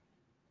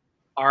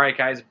All right,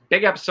 guys,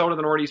 big episode of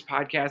the Northeast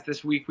Podcast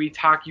this week. We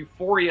talk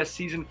Euphoria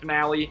season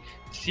finale,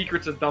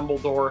 Secrets of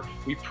Dumbledore.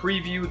 We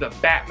preview the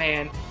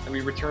Batman, and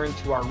we return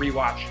to our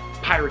rewatch,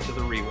 Pirates of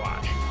the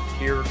Rewatch.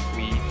 Here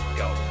we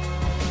go.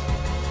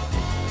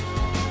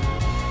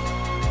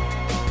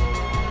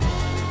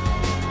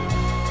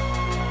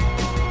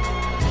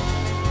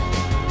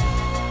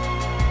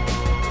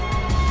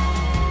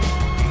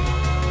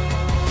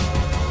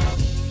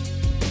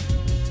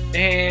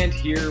 And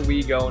here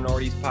we go,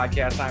 Northeast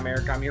Podcast. I'm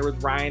Eric. I'm here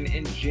with Ryan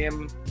and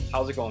Jim.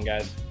 How's it going,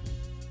 guys?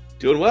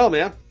 Doing well,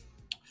 man.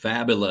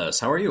 Fabulous.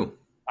 How are you?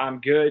 I'm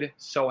good.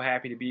 So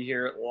happy to be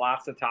here.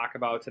 Lots to talk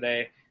about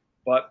today.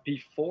 But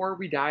before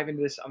we dive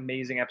into this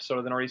amazing episode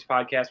of the Northeast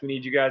Podcast, we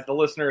need you guys, the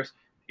listeners, to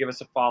give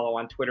us a follow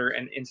on Twitter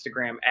and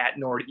Instagram at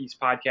Northeast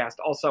Podcast.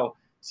 Also,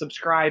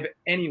 subscribe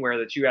anywhere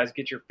that you guys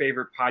get your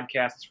favorite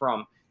podcasts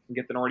from and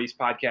get the Northeast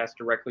Podcast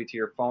directly to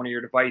your phone or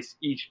your device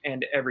each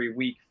and every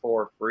week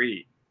for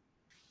free.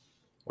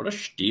 What a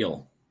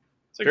steal.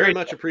 Very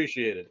much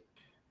appreciated.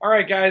 All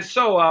right, guys.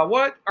 So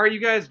what are you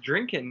guys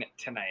drinking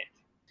tonight?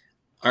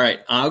 All right,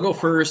 I'll go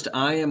first.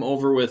 I am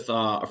over with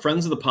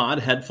friends of the pod,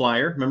 Head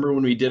Flyer. Remember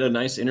when we did a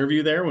nice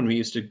interview there when we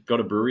used to go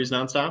to breweries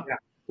nonstop? Yeah.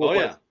 Oh,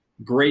 yeah.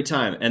 Great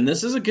time. And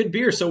this is a good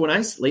beer. So when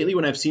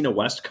I've seen a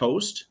West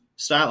Coast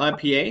style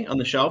IPA on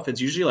the shelf,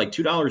 it's usually like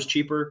 $2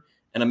 cheaper,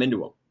 and I'm into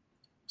them.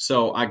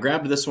 So I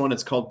grabbed this one.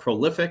 It's called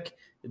Prolific.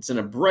 It's in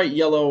a bright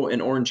yellow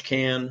and orange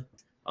can.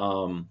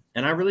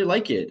 And I really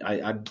like it.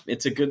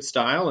 It's a good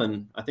style,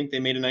 and I think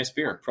they made a nice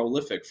beer.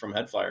 Prolific from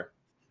Head Flyer.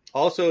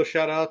 Also,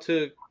 shout out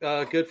to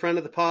a good friend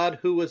of the pod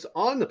who was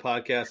on the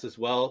podcast as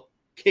well,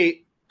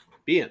 Kate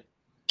Bean.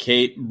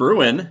 Kate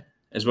Bruin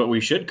is what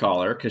we should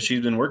call her because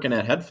she's been working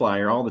at Head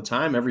Flyer all the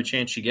time, every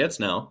chance she gets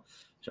now.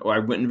 So I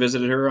went and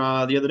visited her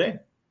the other day.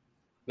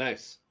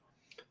 Nice.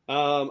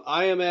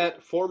 I am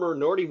at former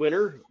Nordy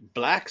winner,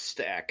 Black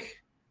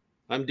Stack.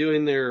 I'm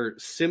doing their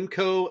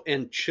Simcoe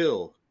and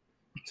Chill.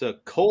 It's a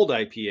cold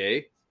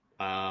IPA.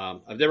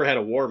 I've never had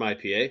a warm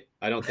IPA.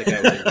 I don't think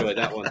I would enjoy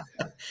that one.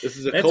 This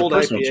is a cold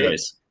IPA.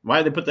 Choice.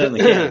 Why did they put that in the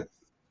can?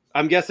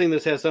 I'm guessing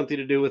this has something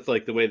to do with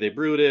like the way they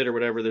brewed it or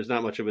whatever. There's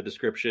not much of a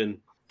description.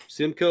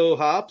 Simcoe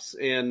hops,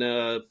 and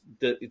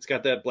it's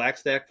got that Black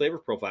Stack flavor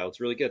profile. It's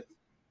really good.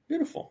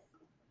 Beautiful.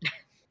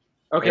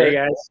 Okay,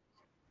 guys.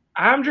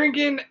 I'm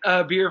drinking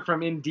a beer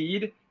from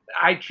Indeed.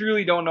 I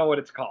truly don't know what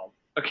it's called.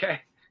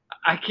 Okay.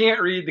 I can't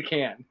read the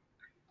can.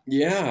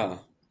 Yeah.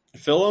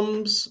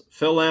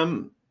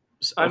 Philem,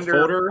 Under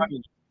folder.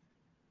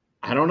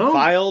 I don't know.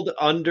 Filed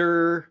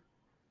under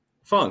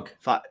Funk.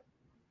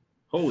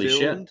 Holy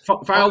filmed?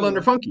 shit. Filed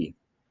under Funky.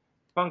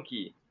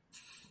 Funky.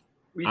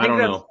 We I think don't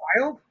that's know.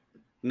 filed?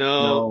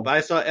 No, but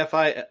I saw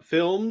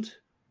filmed,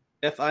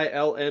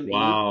 Filme.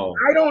 Wow.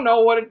 I don't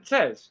know what it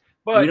says.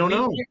 But We don't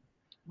know.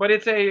 But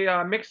it's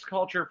a mixed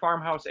culture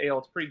farmhouse ale.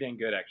 It's pretty dang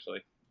good, actually.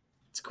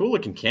 It's a cool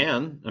looking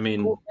can. I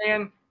mean, Cool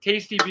can,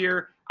 tasty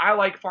beer. I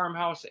like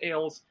farmhouse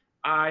ales.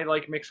 I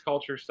like mixed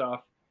culture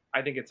stuff.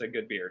 I think it's a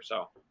good beer.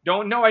 So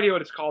no idea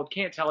what it's called.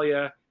 Can't tell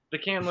you. The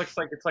can looks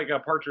like it's like a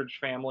Partridge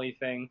Family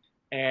thing,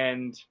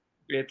 and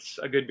it's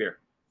a good beer.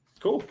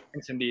 cool.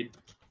 Thanks indeed.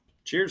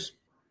 Cheers.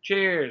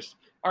 Cheers.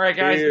 All right,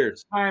 guys. Cheers.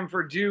 It's time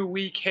for Do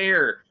We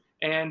Care?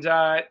 And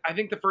I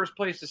think the first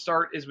place to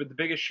start is with the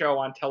biggest show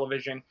on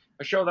television,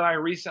 a show that I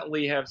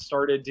recently have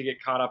started to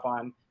get caught up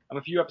on. I'm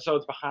a few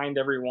episodes behind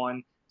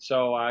everyone,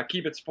 so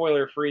keep it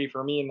spoiler-free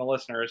for me and the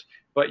listeners.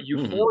 But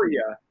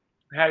Euphoria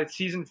had its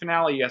season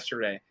finale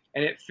yesterday,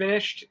 and it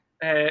finished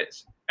at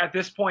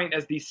this point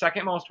as the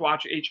second most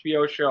watched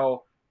HBO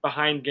show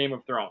behind Game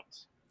of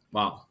Thrones.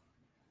 Wow.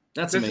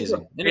 That's This is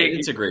amazing. a big,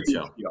 It's a great huge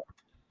show. deal.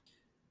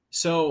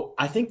 So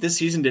I think this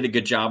season did a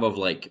good job of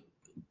like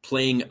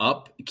playing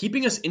up,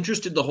 keeping us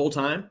interested the whole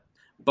time.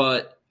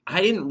 But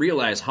I didn't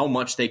realize how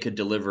much they could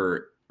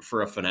deliver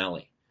for a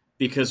finale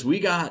because we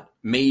got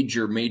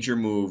major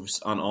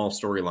moves on all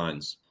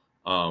storylines.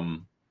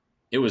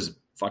 It was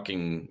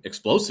fucking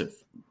explosive,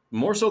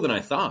 more so than I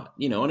thought.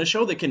 You know, in a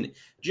show that can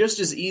just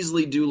as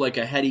easily do like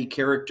a heady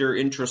character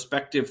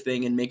introspective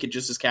thing and make it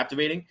just as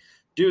captivating.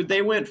 Dude,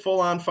 they went full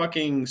on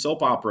fucking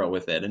soap opera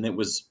with it, and it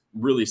was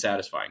really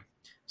satisfying.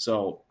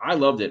 So I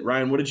loved it.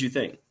 Ryan, what did you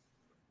think?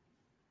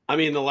 I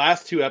mean, the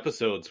last two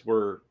episodes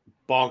were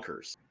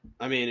bonkers.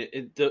 I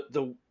mean,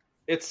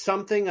 it's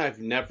something I've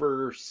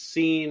never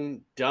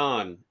seen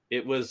done.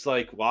 It was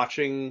like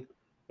watching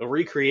a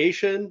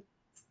recreation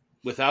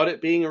without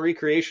it being a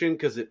recreation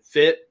because it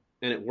fit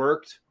and it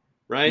worked,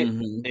 right?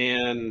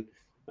 Mm-hmm.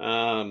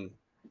 And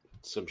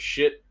some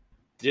shit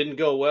didn't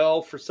go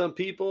well for some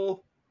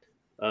people.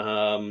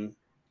 It's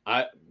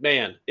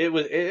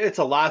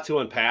a lot to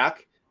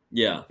unpack.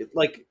 Yeah.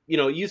 Like, you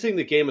know, using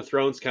the Game of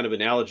Thrones kind of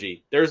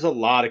analogy, there's a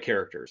lot of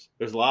characters.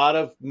 There's a lot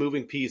of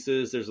moving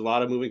pieces. There's a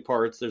lot of moving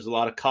parts. There's a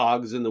lot of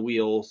cogs in the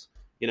wheels,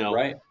 you know.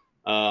 Right.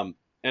 And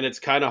it's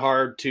kind of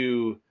hard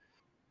to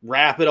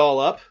wrap it all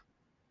up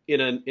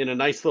in a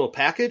nice little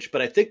package.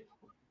 But I think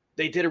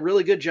they did a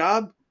really good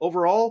job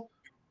overall.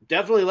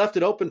 Definitely left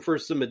it open for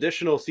some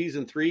additional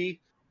season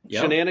 3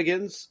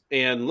 shenanigans,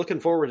 and looking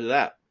forward to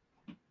that.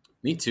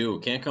 Me too.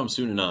 Can't come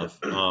soon enough.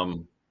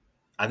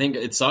 I think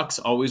it sucks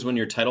always when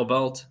your title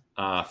belt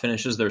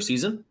finishes their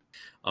season,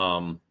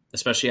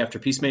 especially after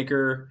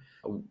Peacemaker.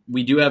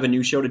 We do have a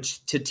new show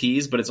to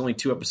tease, but it's only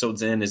 2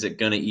 episodes in. Is it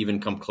going to even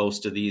come close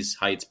to these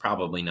heights?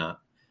 Probably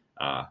not.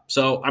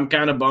 So I'm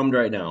kind of bummed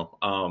right now.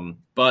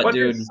 But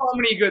dude, there's so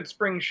many good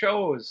spring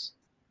shows.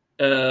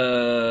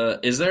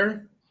 Is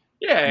there?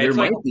 Yeah, there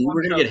might be.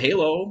 We're gonna get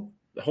Halo.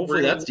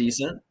 Hopefully, that's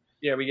decent.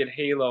 Yeah, we get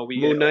Halo. We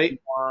Moon get Knight.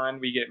 Obi-Wan,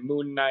 we get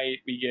Moon Knight.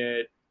 We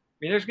get.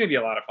 I mean, there's going to be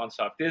a lot of fun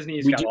stuff.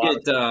 Disney's we got do a lot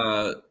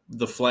get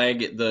the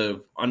flag.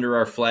 The Under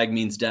Our Flag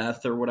Means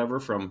Death or whatever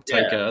from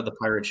Taika, the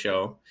pirate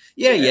show.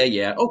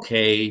 Yeah.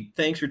 Okay,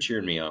 thanks for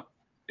cheering me up.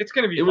 It's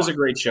going to be. It was a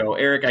great show,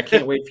 Eric. I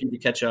can't wait for you to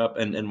catch up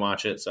and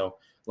watch it. So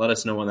let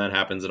us know when that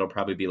happens. It'll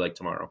probably be like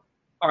tomorrow.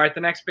 All right,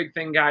 the next big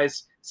thing,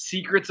 guys.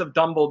 Secrets of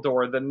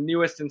Dumbledore, the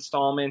newest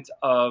installment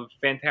of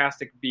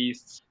Fantastic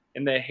Beasts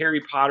in the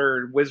Harry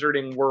Potter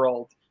wizarding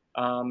world,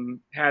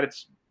 had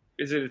its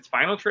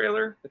final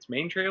trailer, its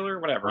main trailer,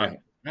 whatever. Right.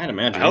 I'd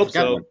imagine. I hope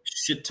so. A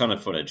shit ton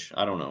of footage.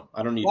 I don't know.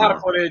 I don't need a lot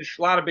of footage,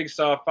 a lot of big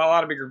stuff, a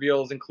lot of big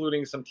reveals,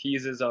 including some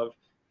teases of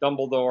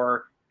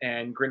Dumbledore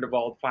and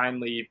Grindelwald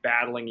finally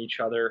battling each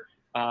other.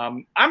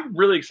 I'm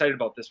really excited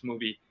about this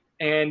movie,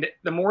 and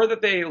the more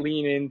that they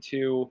lean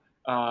into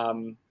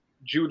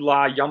Jude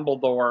Law,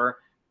 Dumbledore,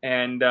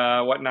 and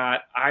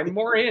whatnot, I'm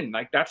more in.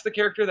 Like, that's the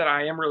character that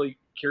I am really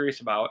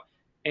curious about,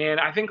 and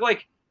I think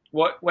like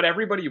what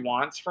everybody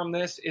wants from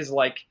this is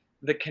like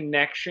the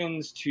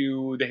connections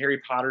to the Harry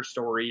Potter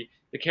story,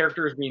 the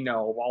characters we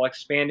know, while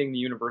expanding the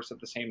universe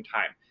at the same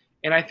time.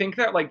 And I think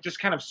that like just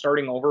kind of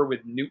starting over with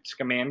Newt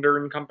Scamander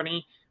and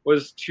company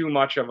was too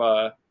much of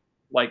a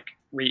like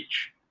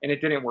reach, and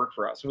it didn't work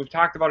for us. And we've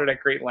talked about it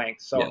at great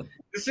length. So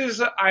This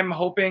is, I'm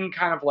hoping,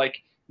 kind of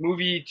like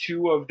movie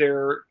 2 of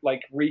their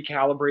like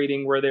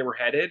recalibrating where they were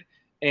headed.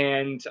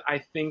 And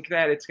I think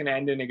that it's going to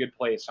end in a good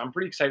place. So I'm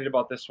pretty excited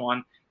about this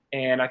one.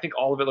 And I think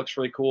all of it looks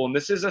really cool. And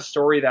this is a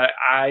story that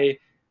I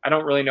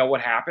don't really know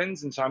what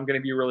happens. And so I'm going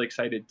to be really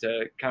excited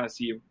to kind of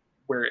see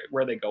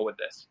where they go with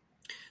this.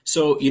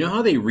 So, you know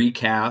how they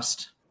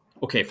recast?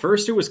 Okay,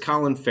 first it was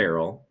Colin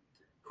Farrell,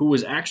 who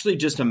was actually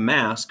just a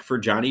mask for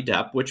Johnny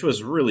Depp, which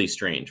was really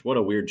strange. What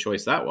a weird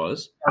choice that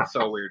was. That's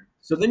so weird.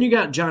 So then you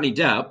got Johnny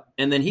Depp,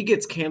 and then he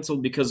gets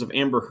canceled because of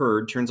Amber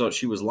Heard. Turns out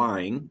she was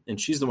lying, and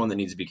she's the one that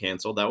needs to be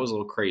canceled. That was a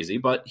little crazy,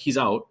 but he's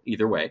out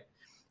either way.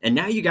 And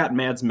now you got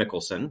Mads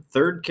Mikkelsen,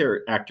 third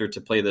actor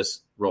to play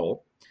this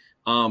role.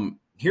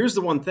 Here's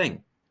the one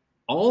thing.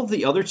 All of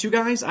the other 2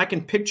 guys, I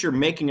can picture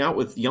making out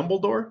with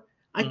Dumbledore.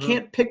 I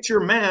can't picture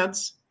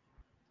Mads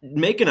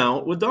making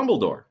out with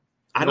Dumbledore.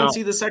 I don't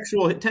see the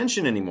sexual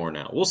tension anymore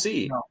now. We'll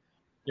see. No.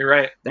 You're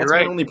right. That's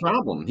my only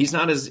problem. He's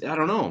not as, I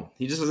don't know.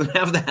 He just doesn't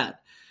have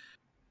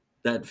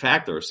that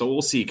factor. So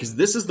we'll see. Because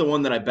this is the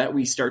one that I bet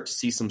we start to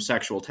see some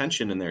sexual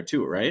tension in there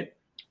too, right?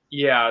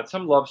 Yeah,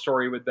 some love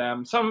story with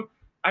them.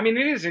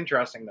 It is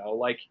interesting though.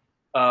 Like,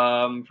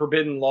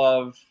 Forbidden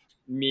Love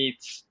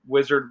meets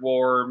Wizard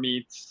War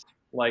meets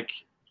like,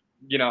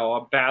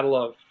 a battle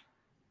of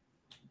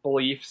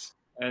beliefs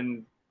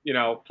and,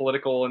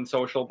 political and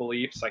social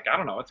beliefs. Like, I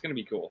don't know. It's going to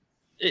be cool.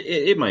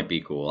 It might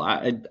be cool.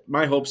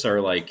 My hopes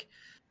are like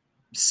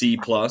C+.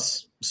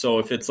 So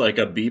if it's like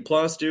a B+, dude,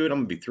 I'm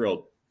going to be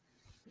thrilled.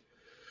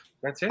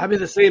 That's it. I'm in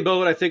the same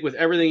boat, I think, with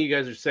everything you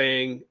guys are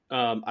saying.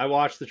 I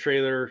watched the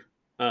trailer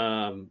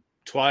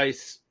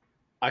twice.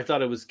 I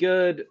thought it was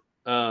good.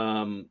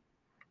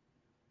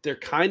 They're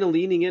kind of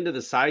leaning into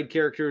the side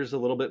characters a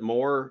little bit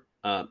more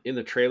in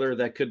the trailer.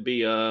 That could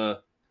be a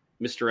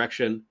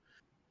misdirection.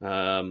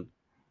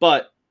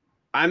 But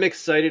I'm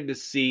excited to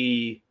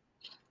see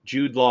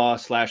Jude Law /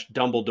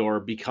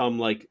 Dumbledore become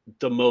like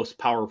the most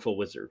powerful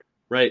wizard,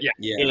 right?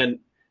 Yeah. And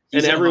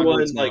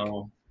everyone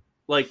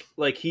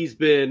like he's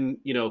been,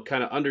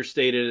 kind of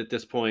understated at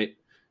this point.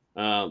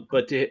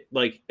 But to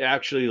like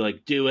actually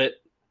like do it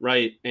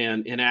right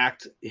and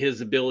enact his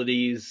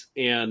abilities,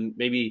 and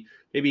maybe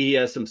he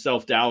has some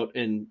self-doubt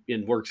and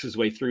works his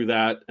way through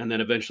that, and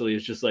then eventually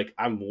is just like,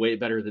 I'm way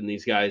better than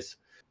these guys,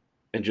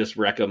 and just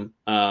wreck them.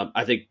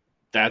 I think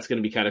that's going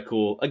to be kind of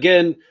cool.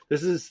 Again,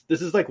 this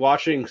is like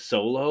watching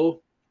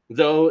Solo,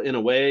 though, in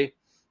a way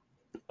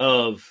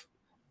of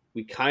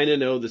we kind of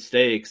know the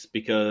stakes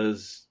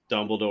because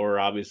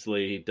Dumbledore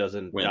obviously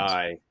doesn't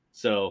die.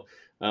 So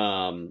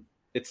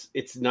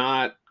it's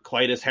not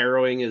quite as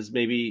harrowing as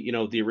maybe,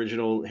 the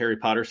original Harry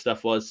Potter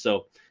stuff was.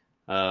 So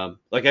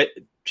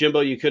Jimbo,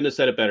 you couldn't have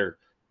said it better.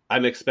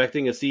 I'm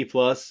expecting a C+,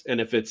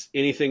 and if it's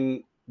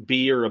anything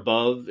B or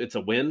above, it's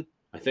a win.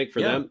 I think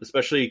for them,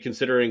 especially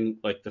considering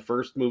like the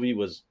first movie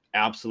was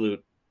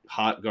absolute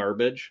hot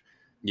garbage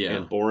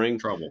and boring.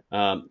 Trouble.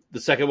 The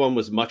second one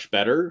was much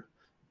better,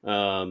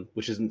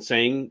 which isn't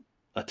saying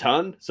a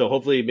ton. So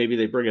hopefully maybe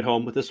they bring it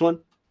home with this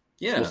one.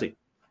 Yeah. We'll see.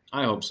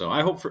 I hope so.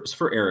 I hope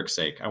for Eric's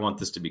sake, I want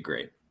this to be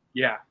great.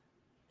 Yeah.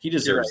 He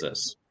deserves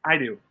this. I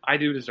do. I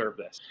do deserve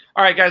this.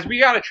 All right, guys, we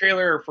got a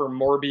trailer for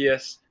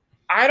Morbius.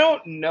 I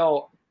don't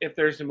know if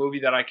there's a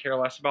movie that I care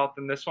less about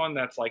than this one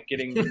that's like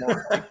getting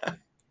more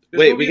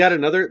Wait, we got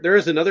another. There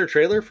is another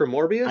trailer for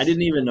Morbius. I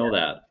didn't even know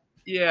that.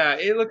 Yeah,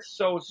 it looks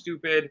so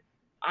stupid.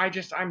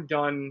 I'm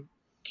done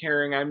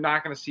caring. I'm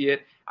not going to see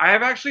it. I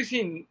have actually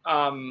seen.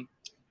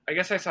 I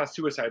guess I saw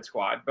Suicide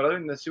Squad, but other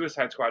than the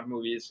Suicide Squad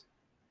movies,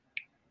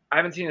 I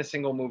haven't seen a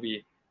single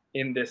movie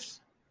in this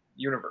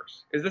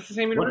universe. Is this the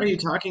same universe? What are you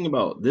talking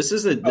about? This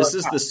is the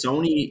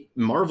Sony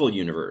Marvel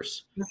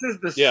universe. This is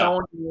the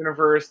Sony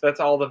universe. That's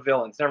all the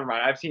villains. Never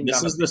mind. I've seen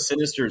this is the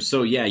Sinister.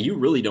 So yeah, you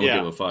really don't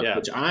give a fuck, yeah.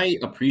 which I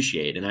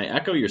appreciate, and I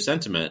echo your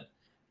sentiment.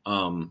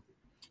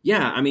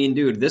 Yeah, I mean,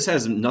 dude, this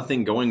has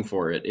nothing going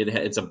for it.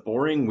 It's a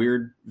boring,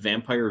 weird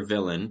vampire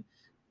villain.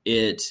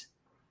 It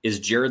is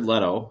Jared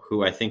Leto,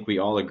 who I think we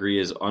all agree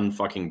is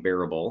unfucking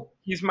bearable.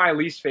 He's my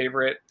least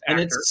favorite actor. And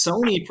it's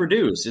Sony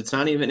produced. It's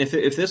not even if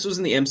this was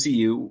in the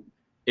MCU,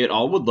 it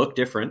all would look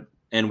different,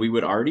 and we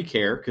would already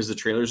care because the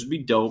trailers would be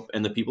dope,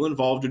 and the people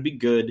involved would be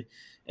good,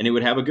 and it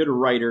would have a good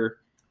writer.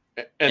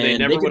 And they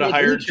never would have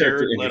hired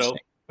Jared Leto.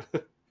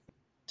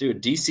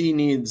 Dude, DC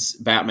needs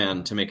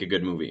Batman to make a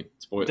good movie.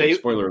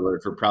 Spoiler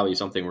alert for probably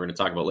something we're going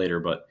to talk about later,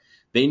 but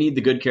they need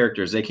the good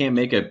characters. They can't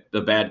make a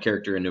bad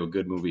character into a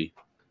good movie.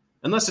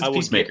 Unless it's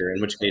Peacemaker,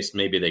 in which case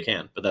maybe they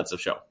can, but that's a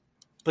show.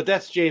 But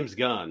that's James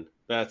Gunn.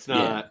 That's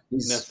not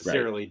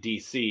necessarily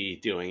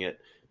DC doing it.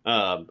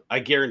 I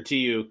guarantee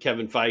you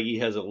Kevin Feige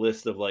has a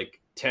list of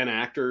like 10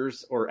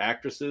 actors or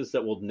actresses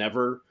that will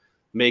never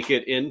make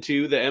it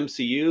into the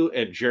MCU,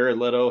 and Jared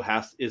Leto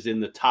is in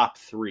the top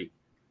 3.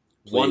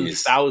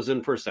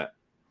 1,000%.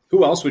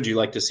 Who else would you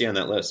like to see on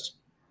that list?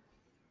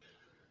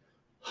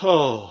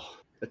 Oh,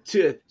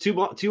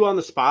 two on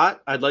the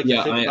spot. I'd like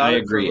to think about I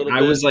it for a agree. little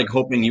I bit. was like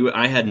hoping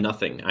I had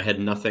nothing. I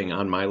had nothing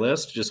on my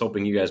list. Just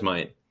hoping you guys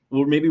might.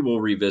 Well, maybe we'll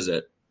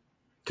revisit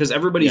because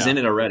everybody's in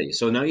it already.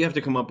 So now you have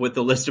to come up with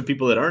the list of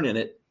people that aren't in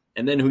it,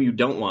 and then who you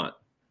don't want.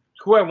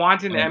 Who I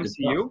want in the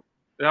MCU?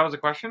 That was a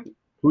question.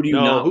 Who do you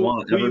not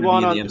want? Who you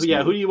want on?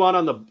 Yeah, who do you want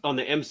on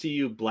the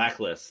MCU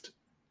blacklist?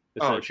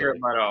 Oh, Jared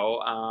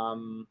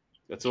Leto.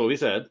 That's what we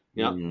said.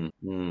 Yeah.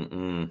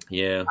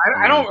 Yeah.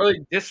 I don't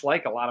really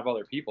dislike a lot of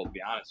other people, to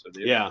be honest with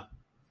you. Yeah.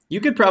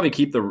 You could probably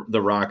keep the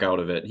Rock out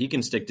of it. He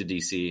can stick to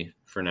DC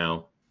for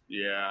now.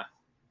 Yeah.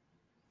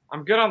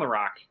 I'm good on the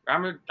Rock.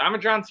 I'm a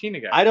John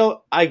Cena guy.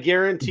 I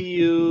guarantee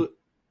you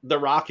the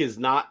Rock is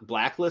not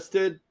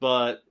blacklisted,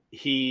 but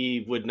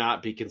he would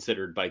not be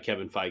considered by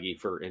Kevin Feige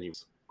for any.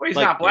 Well, he's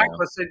not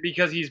blacklisted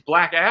because he's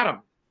Black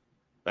Adam.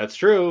 That's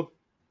true.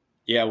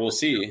 Yeah, we'll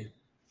see.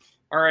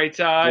 All right.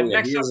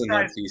 Next up,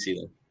 guys, DC,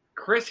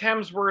 Chris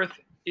Hemsworth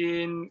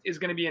is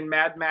going to be in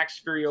Mad Max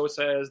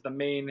Furiosa as the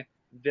main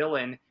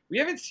villain. We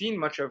haven't seen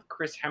much of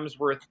Chris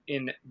Hemsworth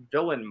in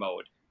villain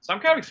mode, so I'm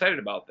kind of excited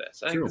about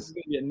this. I think this is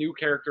going to be a new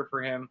character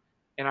for him,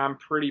 and I'm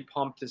pretty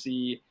pumped to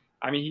see.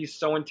 I mean, he's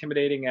so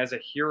intimidating as a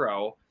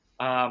hero.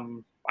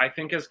 I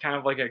think as kind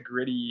of like a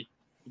gritty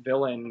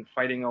villain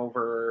fighting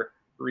over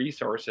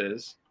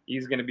resources,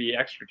 he's going to be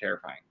extra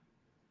terrifying.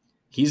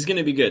 He's going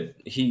to be good.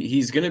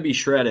 He's going to be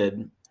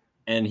shredded.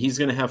 And he's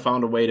going to have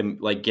found a way to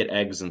like get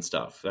eggs and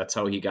stuff. That's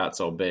how he got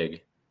so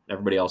big.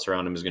 Everybody else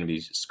around him is going to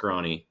be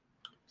scrawny.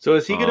 So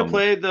is he going to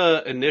play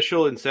the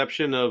initial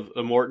inception of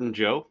Immortan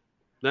Joe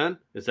then?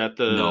 Is that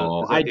the...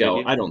 No, I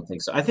don't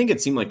think so. I think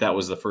it seemed like that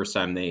was the first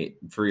time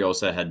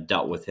Furiosa had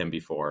dealt with him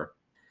before.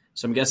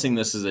 So I'm guessing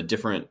this is a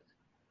different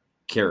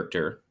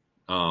character.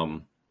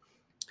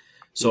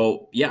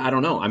 So, yeah, I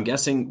don't know. I'm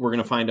guessing we're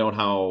going to find out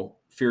how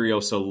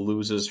Furiosa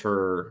loses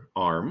her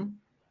arm.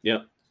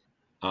 Yep.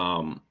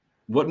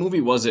 What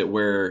movie was it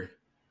where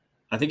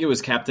I think it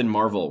was Captain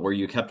Marvel where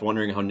you kept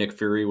wondering how Nick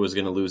Fury was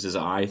going to lose his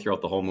eye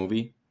throughout the whole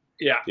movie?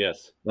 Yeah.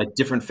 Yes. Like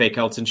different fake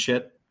outs and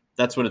shit.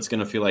 That's what it's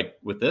going to feel like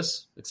with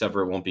this, except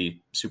for it won't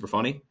be super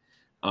funny.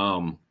 But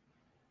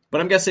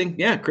I'm guessing,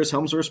 Chris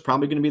Hemsworth's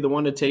probably going to be the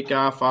one to take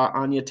off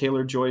Anya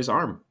Taylor-Joy's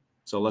arm.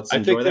 So let's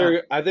enjoy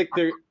that. I think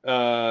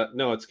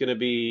no, it's going to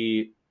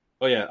be,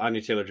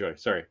 Anya Taylor-Joy.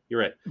 Sorry,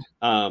 you're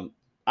right.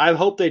 I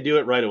hope they do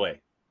it right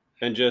away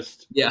and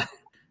just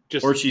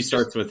or she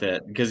starts with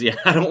it because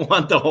I don't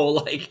want the whole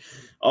like,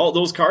 oh,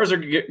 those cars are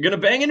gonna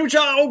bang into each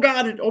other. Oh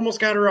god, it almost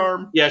got her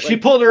arm. Yeah, she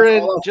pulled her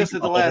in just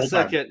at the last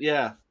second.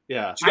 Yeah. She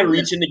got to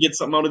reach in to get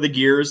something out of the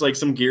gears. Like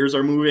some gears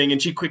are moving, and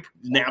she quick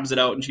nabs it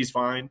out, and she's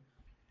fine.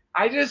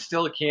 I just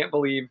still can't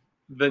believe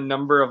the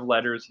number of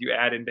letters you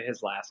add into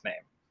his last name.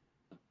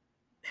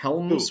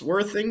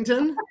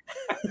 Helmsworthington.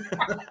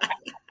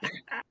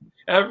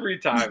 Every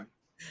time.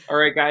 All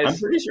right, guys. I'm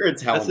pretty sure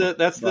it's Helm.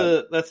 That's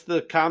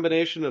the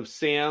combination of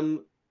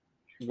Sam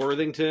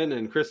Worthington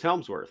and Chris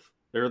Hemsworth.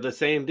 They're the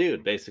same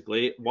dude,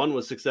 basically. One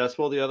was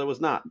successful, the other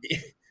was not.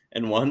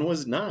 And one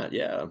was not,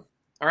 yeah.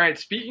 All right,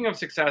 speaking of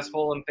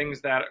successful and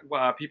things that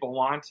people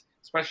want,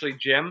 especially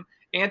Jim,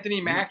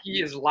 Anthony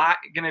Mackie is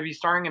going to be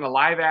starring in a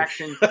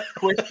live-action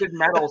Twisted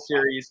Metal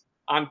series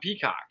on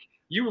Peacock.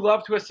 You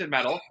love Twisted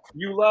Metal.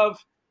 You love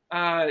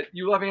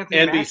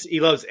Anthony Mackie. He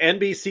loves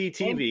NBC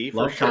TV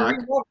for sure.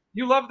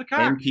 You love the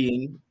cock.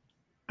 NPing.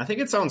 I think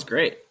it sounds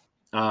great.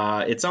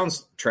 It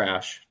sounds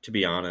trash, to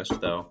be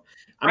honest, though.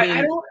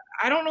 I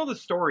don't know the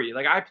story.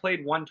 Like I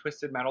played one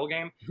Twisted Metal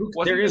game.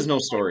 There is no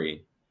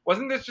story.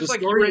 Wasn't this The just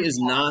like story is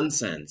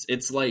nonsense.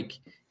 It's like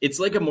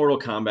a Mortal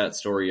Kombat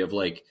story of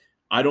like,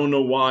 I don't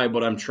know why,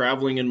 but I'm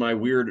traveling in my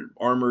weird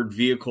armored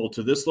vehicle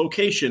to this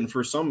location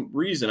for some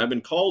reason. I've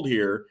been called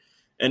here,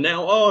 and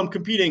now I'm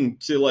competing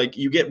to like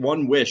you get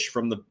one wish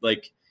from the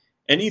like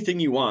anything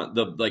you want.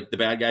 The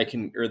bad guy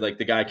can or like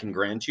the guy can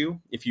grant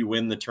you if you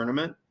win the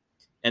tournament,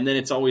 and then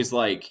it's always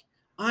like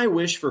I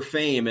wish for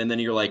fame, and then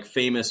you're like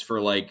famous for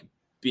like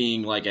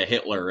being like a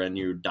Hitler and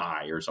you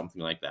die or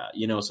something like that.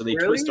 You know, so they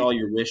twist all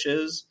your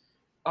wishes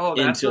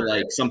into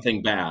like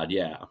something bad.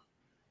 Yeah.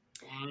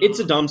 It's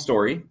a dumb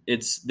story.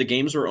 The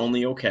games are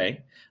only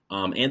okay.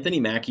 Anthony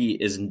Mackie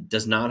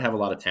does not have a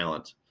lot of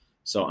talent,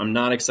 so I'm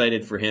not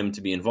excited for him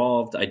to be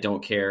involved. I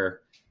don't care.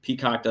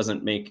 Peacock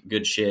doesn't make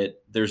good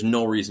shit. There's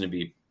no reason to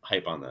be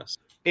hype on this.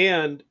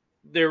 And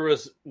there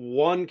was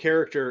one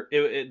character.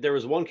 There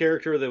was one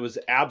character that was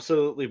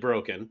absolutely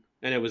broken,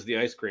 and it was the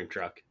ice cream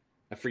truck.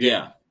 I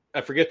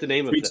forget the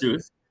name of it. Sweet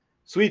Tooth.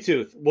 Sweet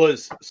Tooth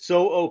was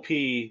so OP.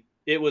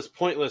 It was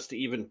pointless to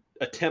even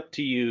attempt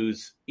to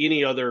use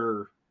any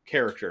other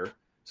character.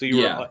 So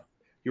you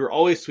were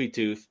always Sweet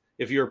Tooth.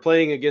 If you were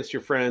playing against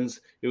your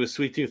friends, it was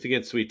Sweet Tooth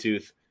against Sweet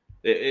Tooth.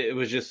 It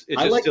was just.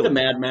 I like the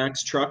Mad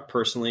Max truck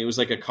personally. It was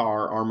like a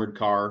armored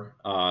car.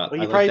 Well,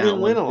 you probably didn't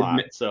win a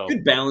lot. So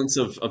good balance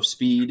of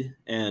speed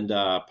and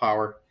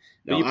power.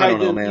 No, I don't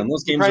know, man.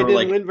 Those games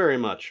didn't win very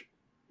much.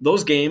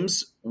 Those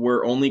games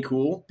were only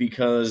cool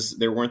because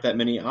there weren't that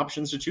many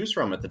options to choose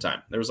from at the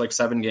time. There was like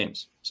 7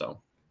 games.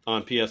 So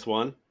on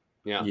PS1,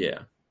 yeah.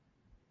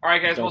 All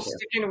right, guys. Well,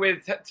 sticking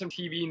with some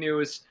TV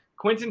news,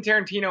 Quentin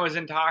Tarantino is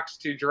in talks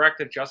to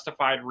direct a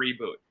Justified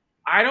reboot.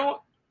 I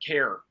don't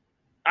care.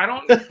 I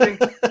don't think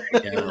there's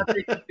anything that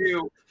they could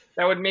do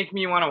that would make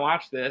me want to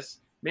watch this.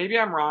 Maybe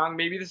I'm wrong.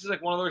 Maybe this is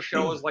like one of those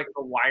shows like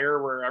The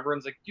Wire where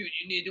everyone's like, dude,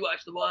 you need to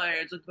watch The Wire.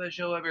 It's like the best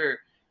show ever.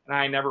 And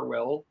I never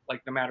will,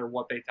 like no matter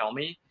what they tell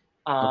me.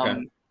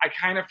 I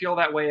kind of feel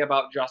that way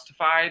about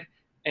Justified.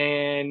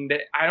 And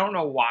I don't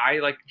know why.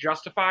 Like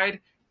Justified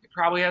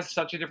probably has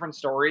such a different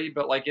story,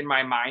 but like in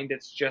my mind,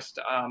 it's just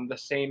the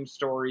same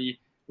story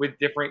with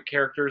different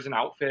characters and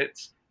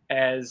outfits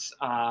as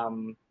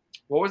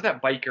what was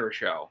that biker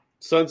show?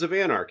 Sons of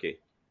Anarchy.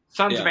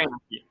 Sons of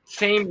Anarchy.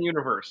 Same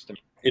universe to me.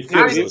 It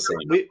feels the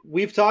same.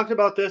 We've talked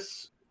about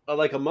this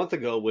like a month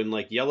ago when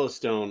like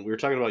Yellowstone, we were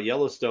talking about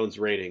Yellowstone's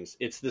ratings.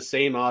 It's the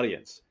same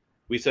audience.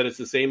 We said it's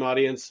the same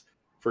audience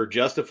for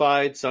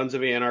Justified, Sons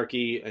of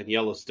Anarchy, and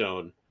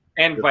Yellowstone.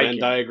 And the Vikings.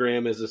 Venn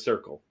diagram is a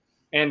circle.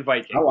 And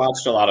Vikings. I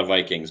watched a lot of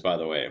Vikings, by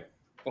the way.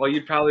 Well,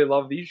 you'd probably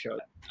love these shows.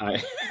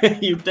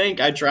 You'd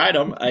think. I tried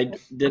them. I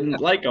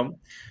didn't like them.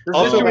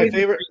 Also,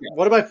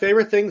 one of my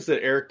favorite things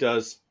that Eric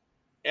does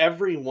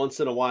every once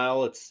in a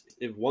while, it's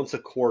once a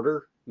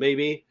quarter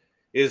maybe,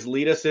 is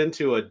lead us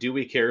into a Do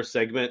We Care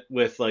segment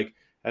with like,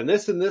 and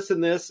this and this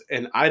and this,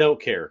 and I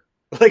don't care.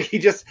 Like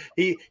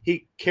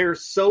he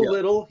cares so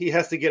little, he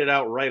has to get it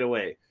out right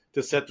away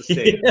to set the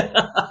stage.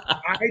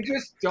 I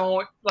just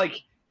don't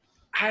like.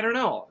 I don't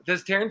know.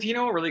 Does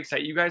Tarantino really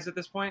excite you guys at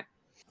this point?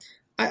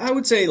 I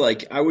would say,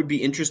 like, I would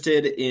be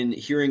interested in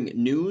hearing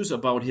news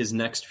about his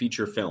next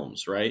feature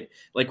films, right?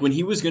 Like, when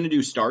he was going to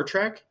do Star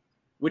Trek,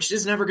 which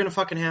is never going to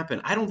fucking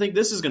happen. I don't think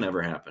this is going to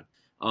ever happen.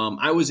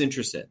 I was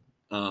interested.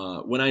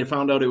 When I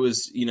found out it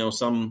was,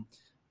 some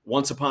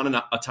once upon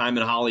a time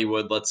in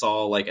Hollywood, let's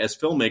all, like, as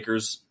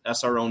filmmakers,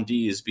 S our own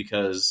Ds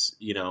because,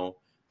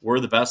 we're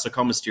the best, look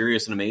how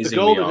mysterious and amazing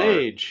we are. The golden age.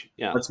 age.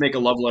 Yeah. Let's make a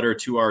love letter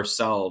to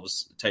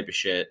ourselves type of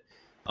shit.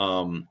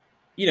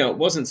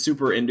 Wasn't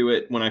super into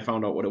it when I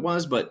found out what it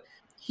was, but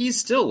he's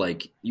still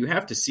like, you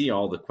have to see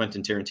all the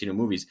Quentin Tarantino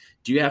movies.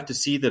 Do you have to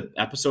see the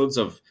episodes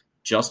of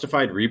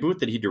Justified reboot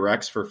that he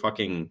directs for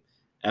fucking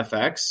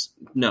FX?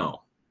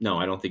 No,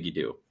 I don't think you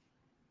do.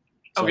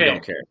 So okay. I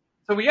don't care.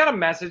 So we got a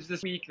message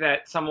this week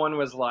that someone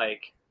was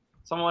like,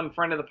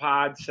 friend of the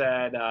pod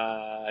said,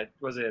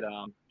 was it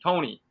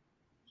Tony?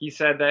 He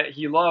said that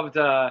he loved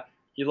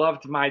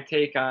my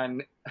take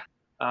on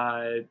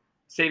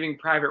Saving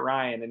Private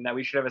Ryan, and that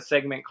we should have a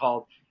segment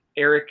called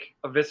Eric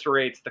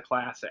Eviscerates the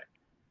Classic.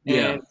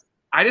 Yeah. And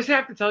I just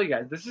have to tell you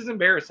guys, this is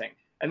embarrassing.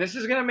 And this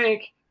is going to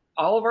make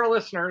all of our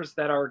listeners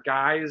that are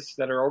guys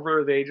that are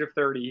over the age of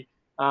 30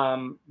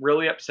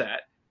 really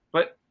upset.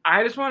 But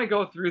I just want to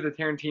go through the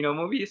Tarantino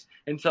movies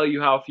and tell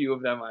you how few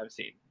of them I've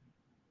seen.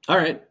 All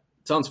right.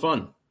 Sounds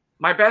fun.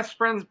 My Best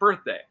Friend's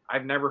Birthday.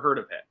 I've never heard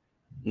of it.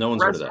 No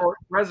one's heard of that.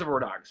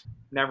 Reservoir Dogs.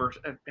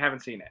 Haven't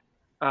seen it.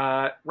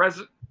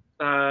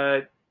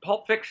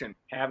 Pulp Fiction.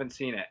 Haven't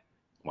seen it.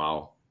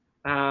 Wow.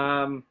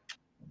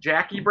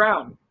 Jackie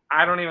Brown.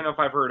 I don't even know if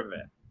I've heard of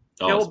it.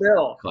 Kill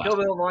Bill. Kill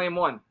Bill Volume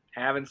 1.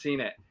 Haven't seen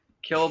it.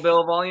 Kill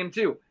Bill Volume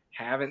 2.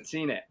 Haven't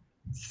seen it.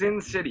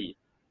 Sin City.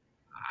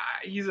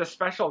 He's a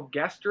special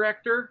guest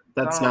director.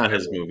 That's not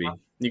his movie.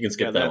 You can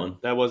skip that one.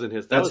 That wasn't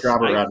his. That's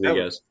Robert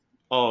Rodriguez.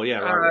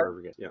 Robert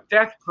Rodriguez. Yeah.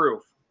 Death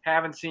Proof.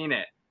 Haven't seen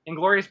it.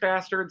 Inglourious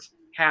Bastards.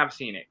 Have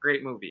seen it.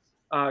 Great movie.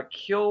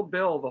 Kill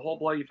Bill, The Whole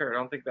Bloody Affair. I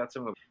don't think that's a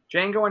movie.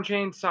 Django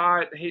Unchained, saw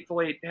it.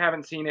 Hateful Eight,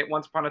 haven't seen it.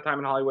 Once Upon a Time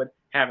in Hollywood,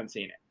 haven't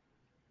seen it.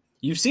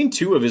 You've seen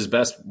two of his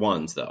best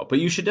ones, though, but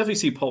you should definitely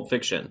see Pulp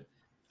Fiction.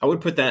 I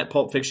would put that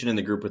Pulp Fiction in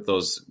the group with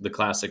the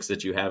classics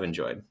that you have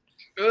enjoyed.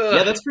 Ugh.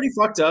 Yeah, that's pretty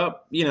fucked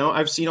up.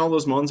 I've seen all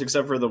those ones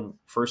except for the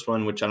first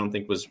one, which I don't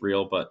think was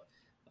real, but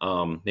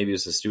maybe it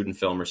was a student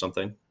film or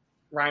something.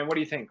 Ryan, what do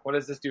you think? What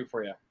does this do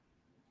for you?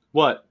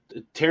 What?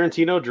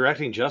 Tarantino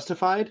directing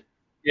Justified?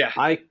 Yeah.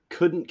 I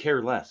couldn't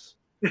care less.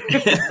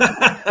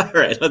 All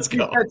right, let's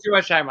go. We had too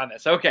much time on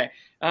this. Okay.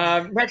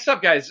 Next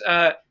up, guys,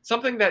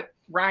 something that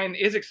Ryan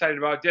is excited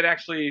about, did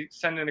actually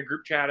send in a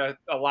group chat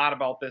a lot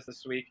about this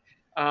week.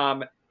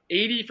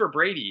 80 for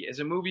Brady is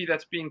a movie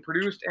that's being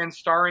produced and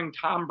starring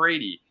Tom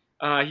Brady.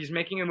 He's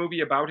making a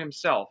movie about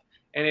himself.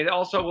 And it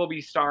also will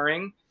be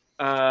starring,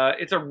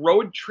 it's a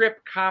road trip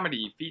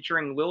comedy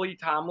featuring Lily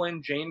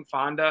Tomlin, Jane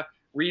Fonda,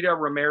 Rita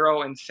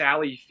Romero, and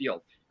Sally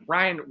Field.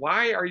 Ryan,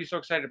 why are you so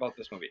excited about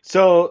this movie?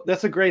 So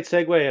that's a great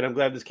segue, and I'm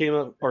glad this came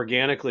up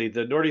organically.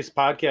 The Northeast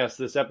Podcast,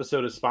 this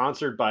episode is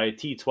sponsored by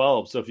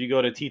T12. So if you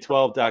go to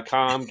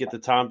T12.com, get the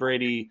Tom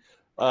Brady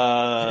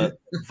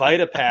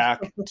Vita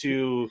Pack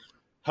to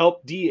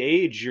help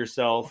de-age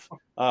yourself,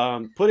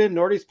 put in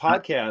Northeast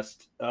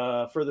Podcast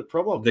for the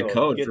promo code. The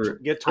code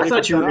get 20% I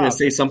thought you were going to off.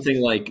 say something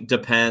like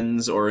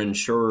depends or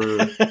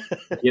insurer,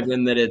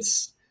 given that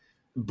it's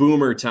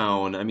Boomer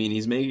Town. I mean,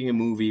 he's making a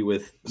movie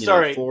with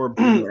four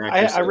boomer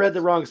actors. I read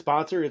the wrong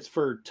sponsor. It's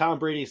for Tom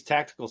Brady's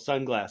tactical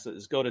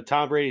sunglasses. Go to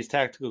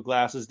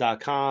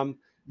TomBrady'sTacticalGlasses.com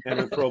and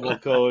the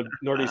promo code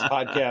Northeast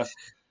Podcast.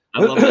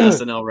 I love the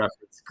SNL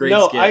reference. Great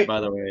skit, by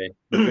the way.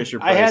 The Fisher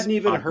Price I haven't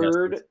even podcast.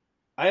 heard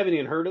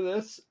of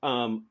this.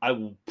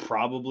 I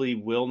probably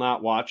will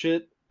not watch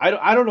it.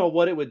 I don't know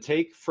what it would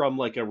take from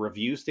like a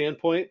review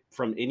standpoint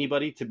from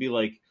anybody to be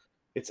like,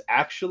 it's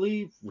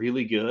actually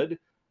really good.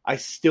 I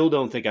still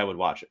don't think I would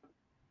watch it.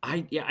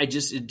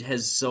 It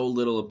has so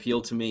little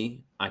appeal to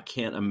me. I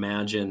can't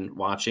imagine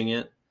watching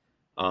it.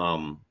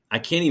 I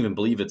can't even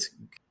believe it's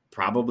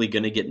probably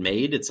going to get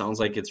made. It sounds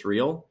like it's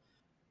real.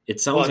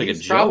 It sounds like a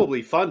joke.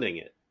 Probably funding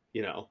it,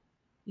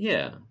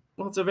 Yeah.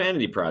 Well, it's a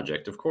vanity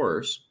project, of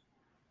course.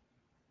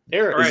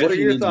 Eric, All right, what are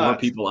he your needs more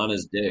thoughts? people on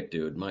his dick,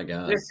 dude. My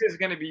God. This is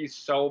going to be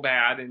so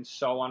bad and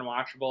so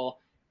unwatchable.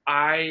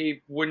 I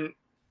wouldn't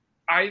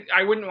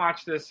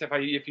watch this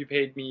if you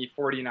paid me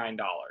 $49.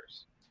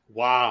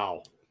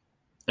 Wow.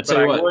 I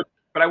tell you what,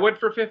 I would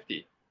for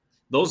 $50.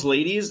 those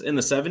ladies in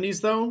the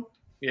 70s, though,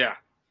 Yeah.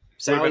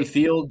 Sally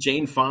Field,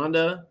 Jane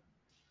Fonda,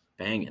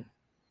 banging.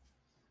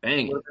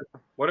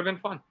 Would have been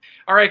fun.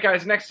 All right,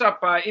 guys. Next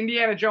up,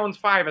 Indiana Jones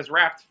 5 has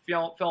wrapped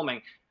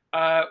filming.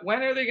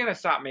 When are they going to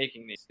stop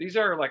making these? These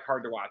are like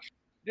hard to watch.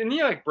 Didn't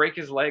he like break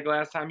his leg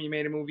last time he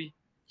made a movie?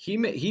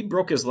 He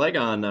broke his leg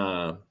on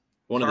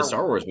one of the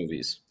Star Wars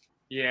movies.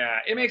 Yeah,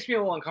 it makes me a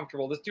little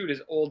uncomfortable. This dude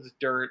is old as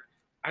dirt.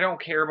 I don't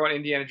care about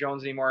Indiana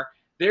Jones anymore.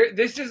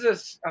 This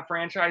is a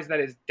franchise that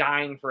is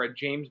dying for a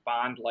James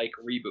Bond-like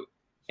reboot.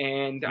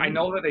 And I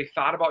know that they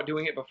thought about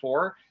doing it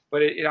before,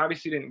 but it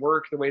obviously didn't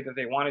work the way that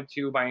they wanted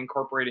to by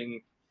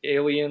incorporating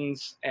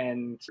aliens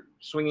and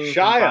swinging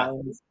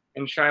vines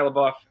and Shia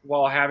LaBeouf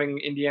while having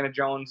Indiana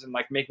Jones and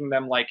like making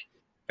them like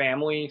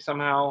family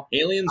somehow.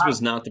 Aliens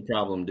was not the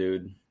problem,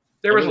 dude.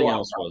 There was Everything a lot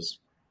else was.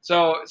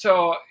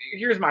 So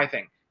here's my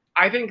thing.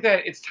 I think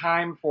that it's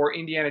time for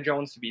Indiana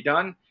Jones to be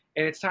done,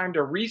 and it's time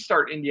to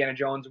restart Indiana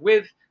Jones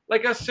with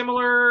like a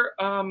similar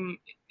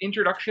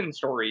introduction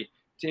story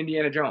to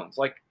Indiana Jones.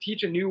 Like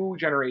teach a new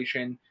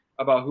generation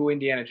about who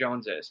Indiana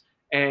Jones is,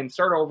 and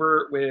start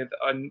over with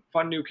a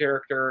fun new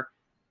character.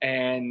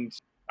 And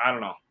I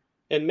don't know.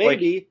 And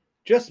maybe,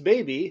 just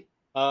maybe,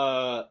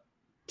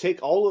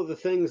 take all of the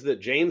things that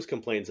James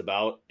complains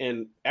about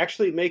and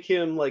actually make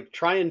him like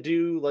try and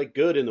do like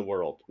good in the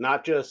world,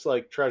 not just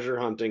like treasure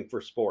hunting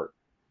for sport.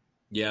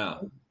 Yeah.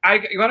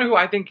 You want to know who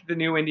I think the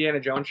new Indiana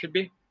Jones should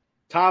be?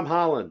 Tom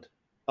Holland.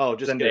 Oh,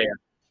 just Zendaya. kidding.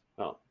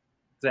 Oh,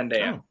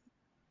 Zendaya. Oh,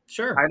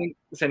 sure. I think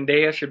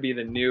Zendaya should be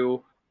the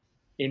new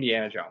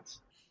Indiana Jones.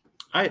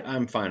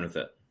 I'm fine with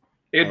it.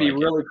 It would be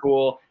really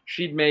cool.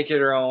 She'd make it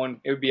her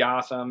own. It would be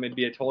awesome. It'd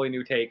be a totally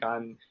new take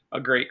on a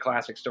great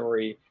classic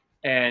story.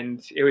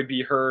 And it would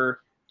be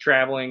her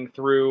traveling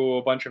through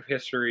a bunch of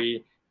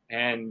history.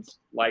 And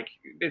like,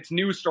 it's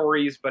new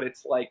stories, but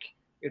it's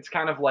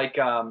kind of like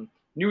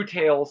new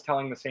tales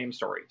telling the same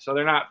story. So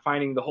they're not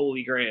finding the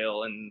Holy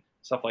Grail and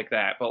stuff like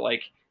that, but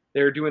like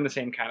they're doing the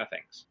same kind of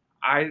things.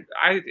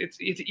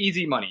 It's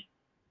easy money.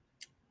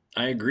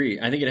 I agree.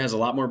 I think it has a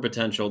lot more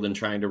potential than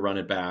trying to run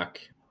it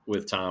back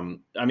with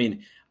Tom. I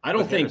mean, I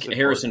don't think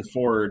Harrison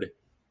Ford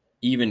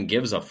even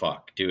gives a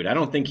fuck, dude. I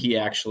don't think he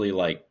actually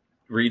like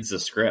reads the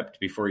script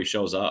before he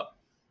shows up.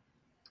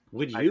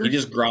 Would you? He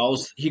just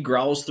growls. He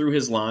growls through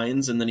his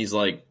lines, and then he's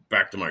like,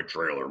 "Back to my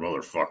trailer,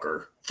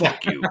 motherfucker!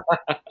 Fuck you."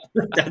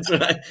 That's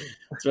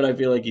what I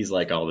feel like he's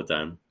like all the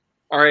time.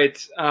 All right.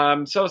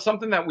 So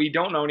something that we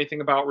don't know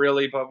anything about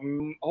really, but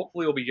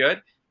hopefully will be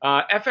good.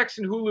 FX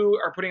and Hulu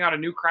are putting out a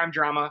new crime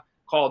drama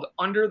called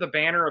Under the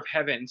Banner of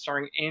Heaven,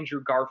 starring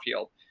Andrew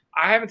Garfield.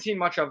 I haven't seen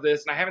much of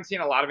this, and I haven't seen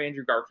a lot of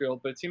Andrew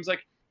Garfield, but it seems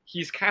like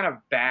he's kind of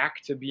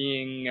back to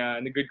being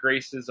in the good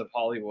graces of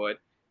Hollywood.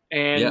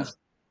 And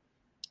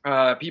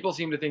People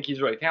seem to think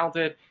he's really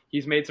talented.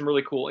 He's made some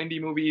really cool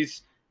indie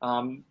movies.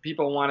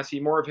 People want to see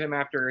more of him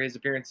after his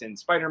appearance in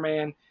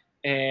Spider-Man.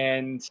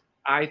 And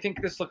I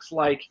think this looks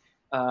like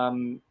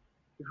Hulu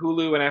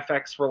and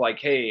FX were like,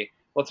 hey,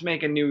 let's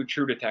make a new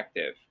True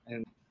Detective.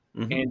 And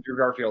Andrew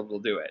Garfield will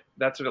do it.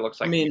 That's what it looks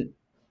like. I mean,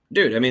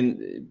 dude,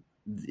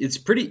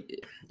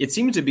 it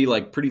seems to be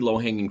like pretty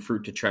low-hanging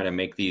fruit to try to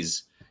make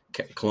these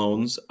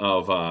clones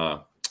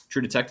of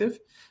True Detective.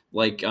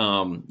 Like,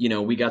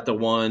 we got the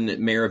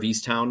one Mayor of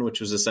Easttown,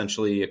 which was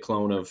essentially a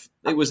clone of.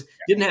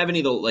 Didn't have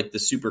any of the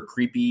super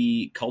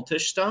creepy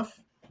cultish stuff.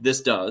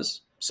 This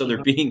does, so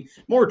they're being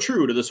more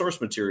true to the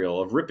source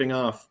material of ripping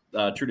off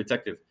True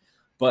Detective.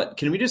 But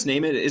can we just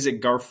name it? Is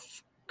it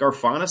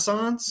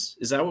Garfanisance?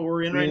 Is that what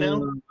we're in right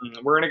now?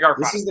 We're in a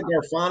Garfanisance. This is the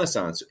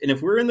Garfanisance, and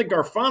if we're in the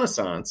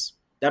Garfanisance,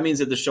 that means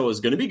that the show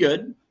is going to be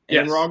good,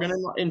 and we're all going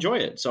to enjoy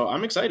it. So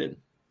I'm excited.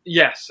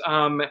 Yes.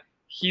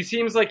 He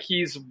seems like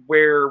he's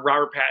where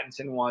Robert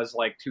Pattinson was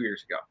like 2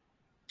 years ago.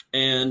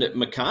 And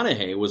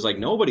McConaughey was like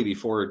nobody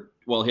before.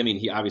 Well, I mean,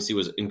 he obviously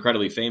was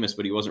incredibly famous,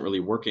 but he wasn't really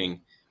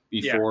working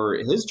before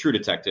his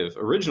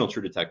original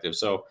True Detective.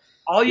 So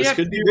all you this have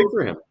could to be do big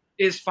for him.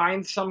 Is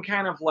find some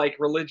kind of like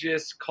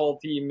religious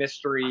culty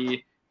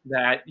mystery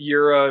that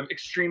you're a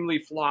extremely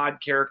flawed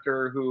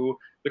character who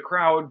the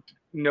crowd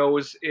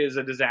knows is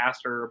a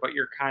disaster, but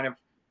you're kind of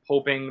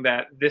hoping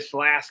that this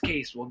last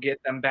case will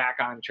get them back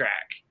on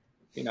track.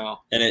 And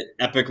it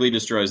epically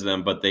destroys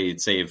them, but they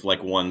save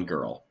like one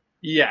girl.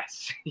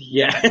 Yes.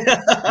 Yeah.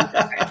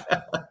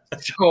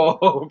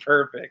 So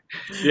perfect.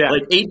 Yeah.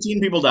 Like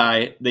 18 people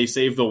die. They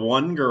save the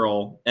one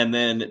girl, and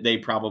then they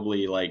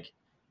probably like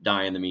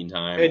die in the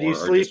meantime. And you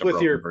sleep with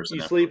your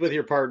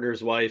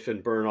partner's wife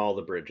and burn all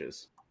the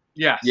bridges.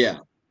 Yes. Yeah.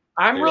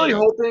 I'm really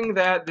hoping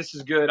that this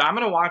is good. I'm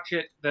going to watch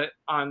it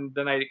on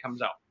the night it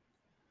comes out.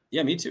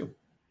 Yeah, me too.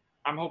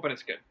 I'm hoping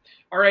it's good.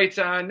 All right.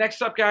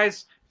 Next up,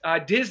 guys.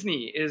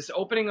 Disney is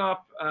opening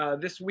up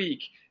this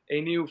week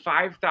a new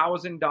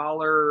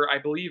 $5,000, I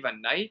believe, a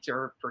night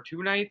or for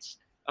 2 nights,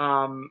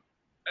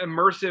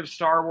 immersive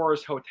Star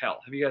Wars hotel.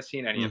 Have you guys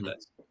seen any of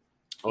this?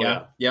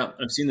 Oh, yeah.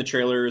 I've seen the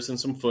trailers and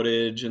some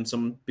footage and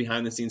some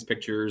behind-the-scenes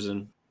pictures.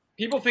 And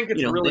people think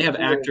it's really they have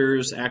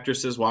cool.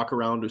 actresses walk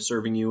around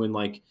serving you in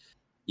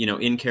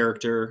in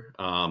character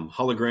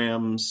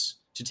holograms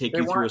to take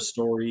you through a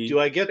story. Do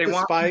I get Do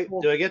I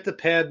get the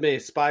Padme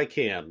spy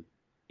cam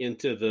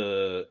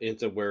into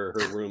where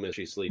her room is?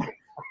 She's sleeping.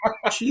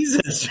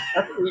 Jesus,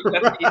 that's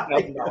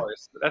 $8,000.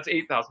 That's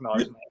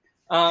 $8,000.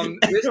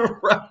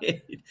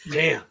 Right?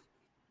 Damn.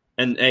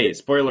 And hey,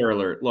 spoiler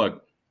alert!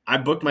 Look, I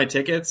booked my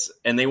tickets,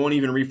 and they won't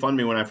even refund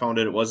me when I found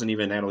it wasn't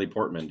even Natalie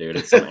Portman, dude.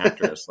 It's some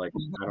actress. Like,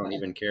 I don't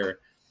even care.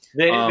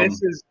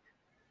 This is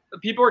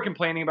people are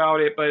complaining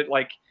about it, but it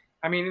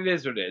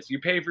is what it is. You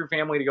pay for your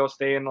family to go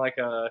stay in like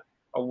a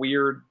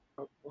weird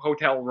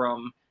hotel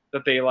room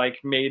that they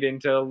made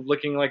into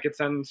looking like it's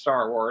in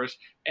Star Wars.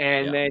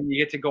 And then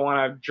you get to go on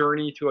a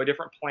journey to a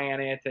different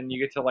planet, and you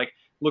get to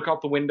look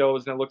out the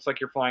windows and it looks like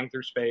you're flying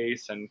through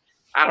space. And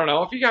I don't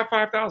know, if you got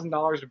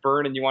 $5,000 to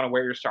burn and you want to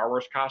wear your Star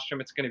Wars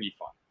costume, it's going to be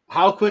fun.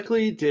 How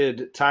quickly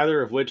did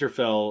Tyler of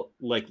Winterfell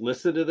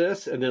listen to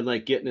this and then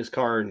get in his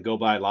car and go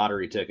buy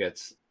lottery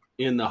tickets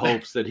in the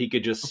hopes that he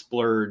could just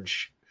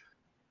splurge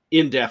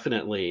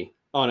indefinitely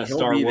on a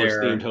Star Wars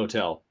themed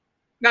hotel?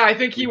 No, I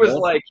think he was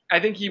I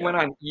think he went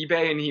on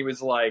eBay and he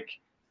was like,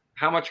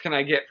 how much can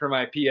I get for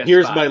my PS5?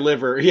 Here's my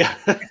liver. Yeah.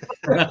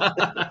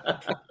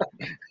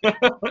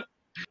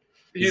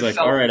 He's like,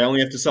 all right, I only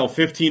have to sell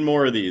 15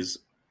 more of these.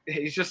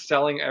 He's just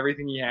selling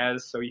everything he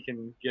has so he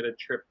can get a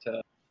trip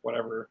to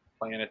whatever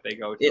planet they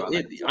go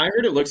to. I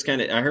heard it looks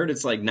I heard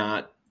it's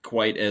not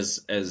quite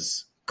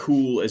as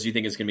cool as you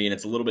think it's going to be, and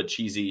it's a little bit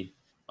cheesy.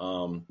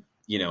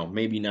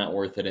 Maybe not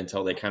worth it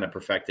until they kind of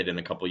perfect it in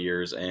a couple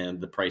years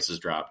and the prices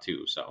drop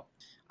too. So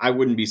I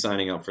wouldn't be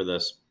signing up for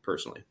this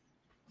personally.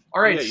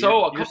 All right,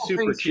 so you're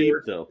super cheap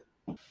though.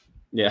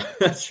 Yeah,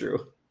 that's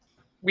true.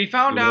 We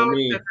found out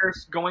that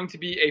there's going to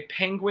be a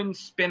Penguin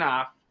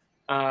spin-off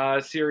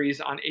series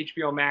on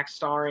HBO Max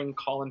starring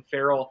Colin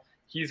Farrell.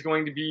 He's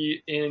going to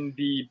be in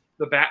the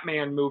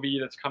Batman movie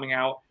that's coming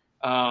out.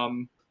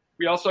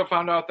 We also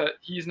found out that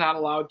he's not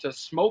allowed to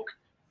smoke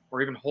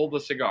or even hold a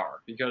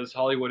cigar because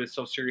Hollywood is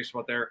so serious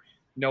about their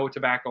no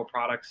tobacco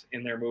products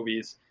in their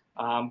movies.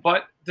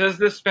 But does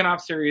this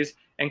spin-off series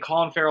and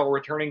Colin Farrell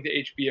returning to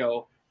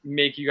HBO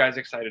make you guys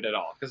excited at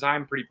all? Because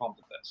I'm pretty pumped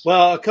with this.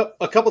 Well,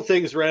 a couple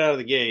things right out of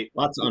the gate.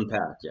 Lots to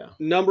unpack, yeah.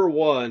 Number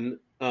one,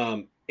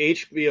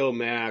 HBO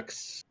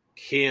Max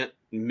can't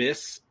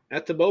miss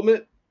at the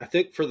moment, I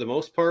think, for the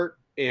most part.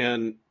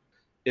 And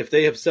if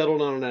they have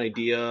settled on an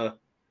idea,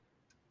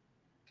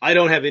 I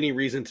don't have any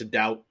reason to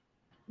doubt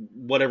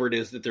whatever it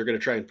is that they're going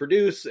to try and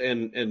produce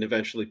and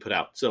eventually put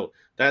out. So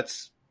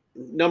that's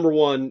number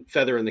one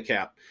feather in the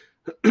cap.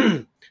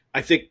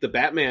 I think the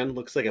Batman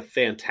looks like a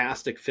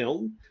fantastic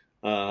film.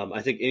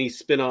 I think any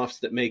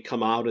spinoffs that may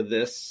come out of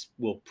this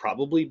will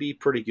probably be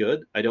pretty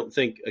good. I don't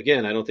think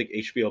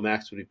HBO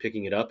Max would be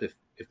picking it up if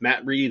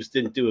Matt Reeves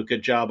didn't do a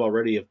good job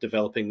already of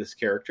developing this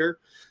character.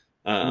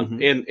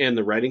 and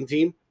the writing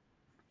team.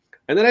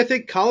 And then I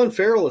think Colin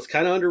Farrell is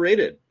kind of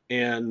underrated,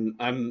 and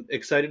I'm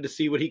excited to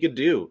see what he could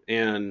do.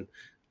 And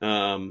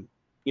the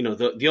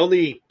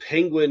only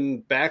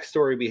Penguin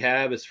backstory we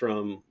have is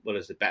from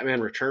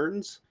Batman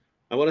Returns,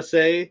 I want to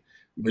say.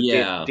 With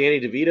Danny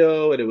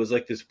DeVito, and it was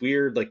like this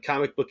weird, like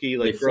comic booky,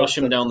 like they flush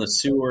him down the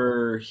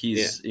sewer.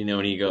 He's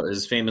and he goes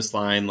his famous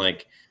line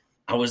like,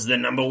 "I was the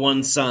number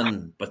one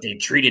son, but they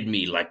treated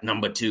me like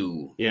number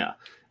two." Yeah,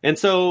 and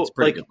so it's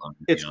pretty good line,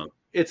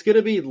 it's going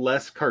to be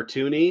less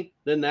cartoony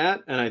than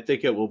that, and I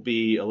think it will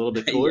be a little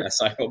bit cooler.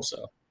 Yes, I hope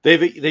so.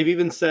 They've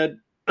even said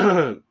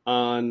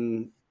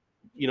on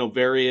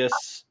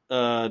various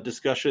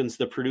discussions,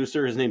 the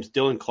producer, his name's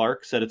Dylan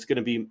Clark, said it's going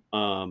to be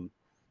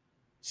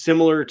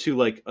similar to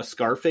like a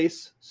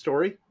Scarface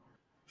story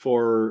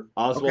for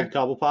Oswald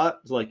Cobblepot.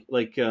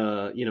 Like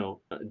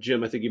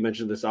Jim, I think you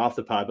mentioned this off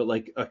the pod, but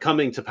like a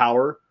coming to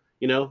power,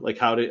 like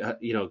how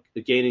to,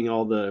 gaining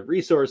all the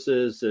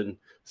resources and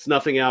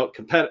snuffing out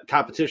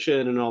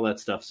competition and all that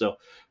stuff. So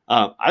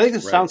I think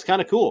this sounds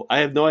kind of cool. I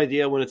have no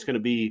idea when it's going to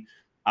be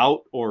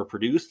out or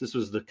produced. This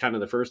was the kind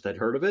of the first I'd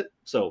heard of it.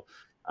 So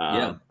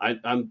I'm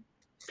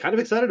kind of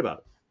excited about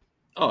it.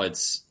 Oh,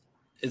 it's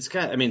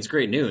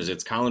great news.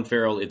 It's Colin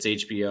Farrell. It's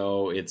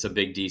HBO. It's a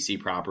big DC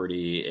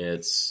property.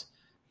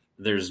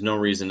 There's no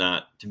reason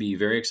not to be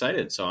very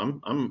excited. So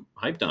I'm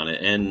hyped on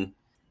it. And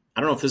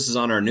I don't know if this is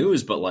on our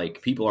news, but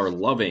like people are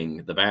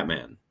loving the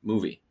Batman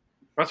movie.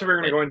 That's what we're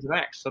going to go into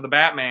next. So the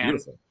Batman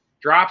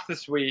drops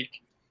this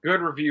week.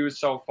 Good reviews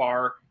so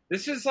far.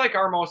 This is like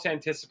our most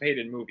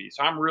anticipated movie.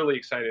 So I'm really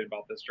excited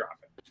about this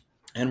dropping.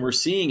 And we're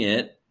seeing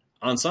it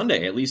on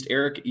Sunday. At least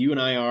Eric, you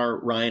and I are.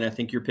 Ryan, I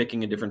think you're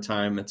picking a different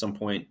time at some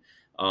point.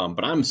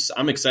 But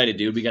I'm excited,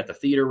 dude. We got the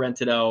theater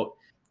rented out.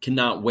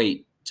 Cannot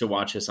wait to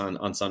watch this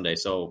on Sunday.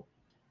 So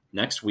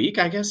next week,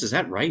 I guess, is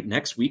that right?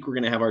 Next week we're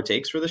gonna have our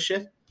takes for this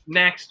shit.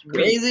 Next week,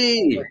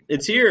 crazy!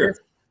 It's here.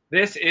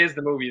 This is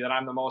the movie that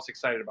I'm the most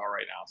excited about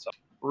right now. So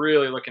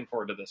really looking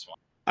forward to this one.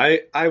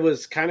 I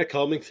was kind of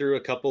combing through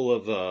a couple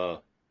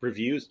of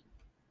reviews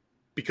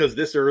because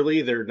this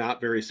early they're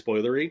not very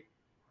spoilery,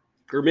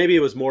 or maybe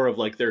it was more of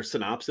like their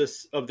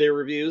synopsis of their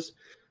reviews.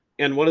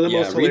 And one of the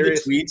most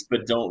hilarious read the tweets,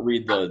 but don't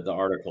read the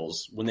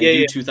articles. When they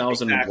do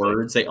 2,000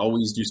 words, they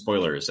always do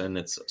spoilers, and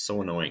it's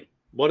so annoying.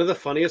 One of the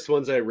funniest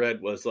ones I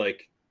read was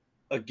like,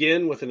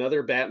 again, with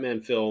another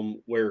Batman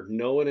film where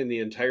no one in the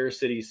entire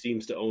city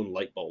seems to own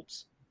light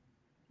bulbs.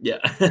 Yeah.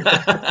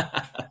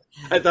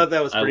 I thought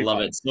that was pretty love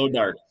fun. it. So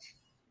dark.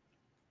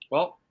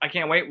 Well, I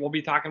can't wait. We'll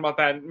be talking about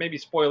that, maybe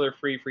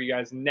spoiler-free for you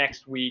guys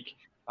next week,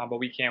 but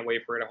we can't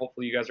wait for it.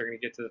 Hopefully you guys are going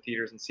to get to the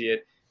theaters and see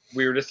it.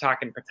 We were just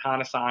talking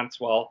Patanasan.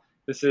 Well,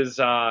 this is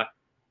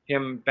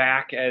him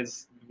back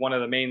as one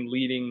of the main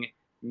leading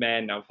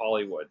men of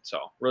Hollywood. So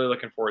really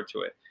looking forward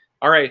to it.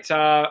 All right,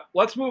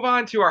 let's move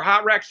on to our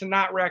Hot Recs and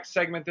Not Recs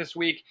segment this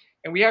week.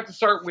 And we have to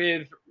start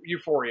with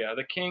Euphoria,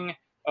 the king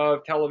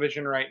of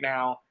television right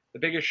now, the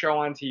biggest show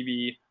on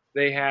TV.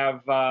 They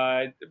have,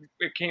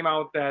 it came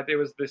out that it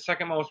was the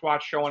second most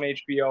watched show on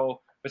HBO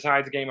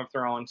besides Game of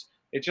Thrones.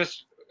 It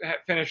just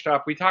finished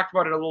up. We talked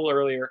about it a little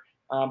earlier,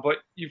 but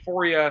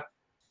Euphoria,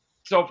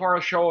 so far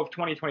a show of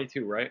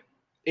 2022, right?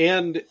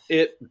 And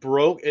it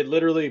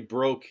literally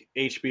broke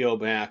HBO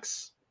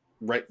Max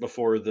right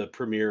before the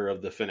premiere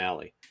of the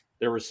finale.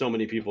 There were so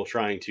many people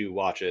trying to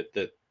watch it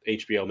that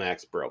HBO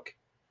Max broke.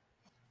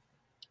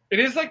 It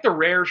is like the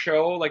rare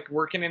show, like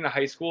working in a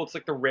high school, it's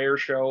like the rare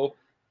show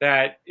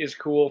that is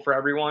cool for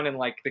everyone. And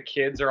like the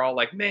kids are all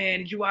like, man,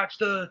 did you watch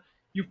the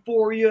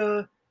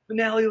Euphoria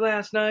finale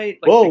last night?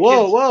 Like,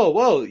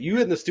 whoa. You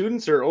and the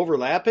students are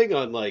overlapping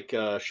on like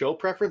show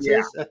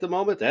preferences at the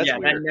moment? That's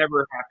weird. That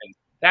never happened.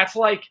 That's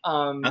like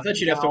I thought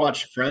you'd have to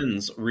watch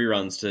Friends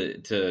reruns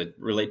to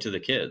relate to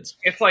the kids.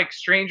 It's like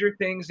Stranger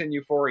Things and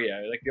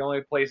Euphoria, like the only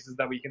places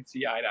that we can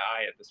see eye to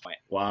eye at this point.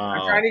 Wow.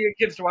 I'm trying to get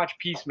kids to watch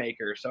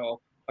Peacemaker,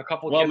 so a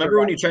couple. Well, remember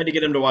when you tried to get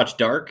them to watch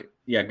Dark?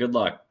 Yeah, good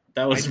luck.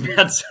 That was a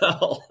bad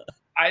sell.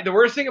 The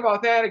worst thing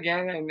about that,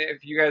 again, and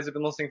if you guys have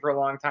been listening for a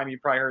long time, you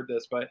probably heard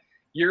this, but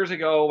years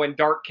ago when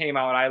Dark came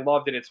out, I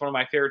loved it. It's one of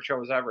my favorite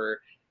shows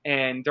ever.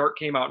 And Dark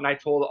came out, and I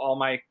told all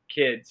my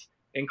kids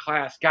in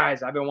class,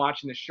 guys, I've been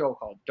watching this show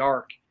called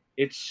Dark.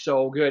 It's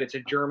so good. It's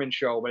a German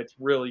show, but it's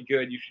really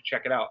good. You should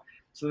check it out.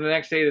 So the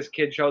next day, this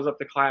kid shows up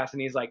to class,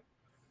 and he's like,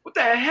 what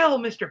the hell,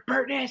 Mr.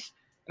 Burtness?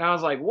 And I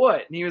was like,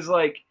 what? And he was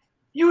like,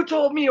 you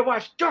told me to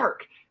watch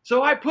Dark.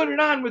 So I put it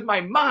on with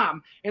my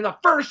mom, and the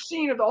first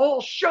scene of the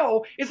whole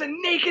show is a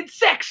naked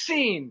sex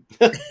scene.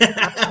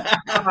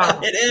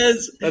 It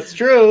is. That's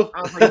true.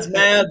 I was like, it's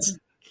Mads.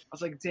 I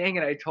was like, dang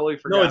it, I totally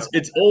forgot. No,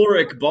 it's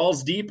Ulrich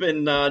balls deep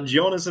in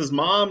Jonas's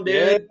mom,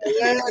 dude.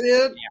 Yeah,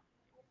 dude.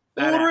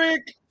 Yeah.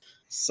 Ulrich.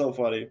 So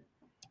funny.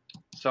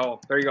 So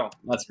there you go.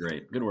 That's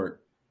great. Good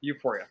work.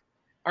 Euphoria.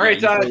 All right,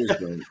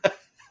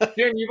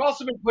 Jim, you've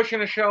also been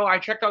pushing a show. I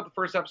checked out the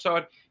first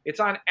episode.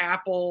 It's on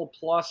Apple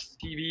Plus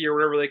TV or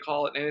whatever they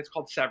call it, and it's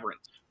called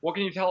Severance. What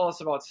can you tell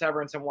us about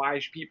Severance and why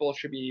people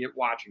should be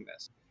watching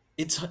this?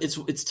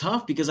 It's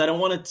tough because I don't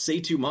want to say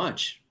too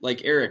much.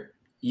 Like, Eric,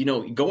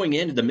 going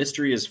into the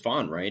mystery is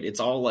fun, right? It's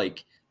all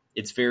like,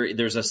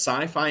 there's a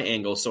sci-fi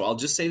angle. So I'll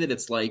just say that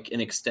it's like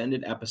an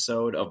extended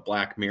episode of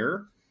Black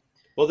Mirror,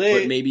 but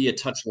maybe a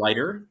touch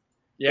lighter.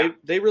 Yeah.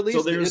 They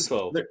released the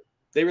info.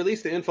 They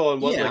released the info on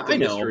what like the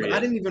mystery is. I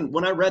didn't even,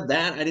 when I read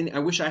that, I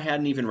wish I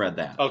hadn't even read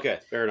that. Okay,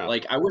 fair enough.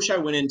 Like, I wish I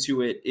went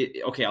into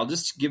it. Okay, I'll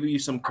just give you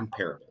some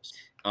comparables.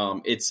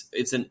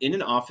 It's in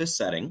an office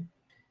setting,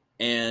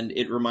 and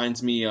it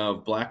reminds me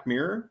of Black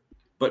Mirror,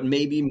 but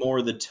maybe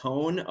more the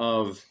tone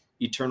of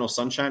Eternal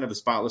Sunshine of the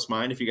Spotless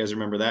Mind, if you guys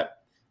remember that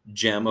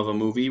gem of a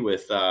movie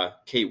with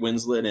Kate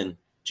Winslet and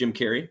Jim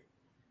Carrey.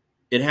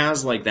 It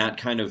has like that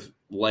kind of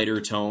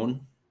lighter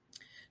tone.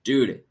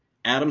 Dude,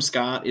 Adam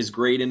Scott is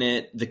great in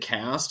it. The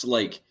cast,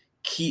 like,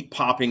 keep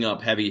popping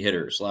up heavy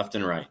hitters left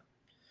and right.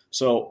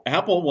 So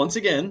Apple, once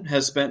again,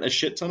 has spent a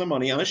shit ton of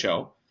money on a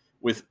show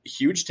with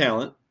huge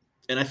talent.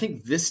 And I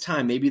think this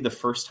time, maybe the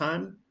first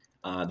time,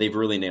 they've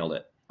really nailed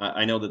it.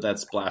 I know that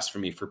that's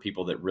blasphemy for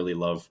people that really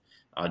love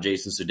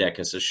Jason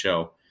Sudeikis'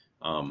 show.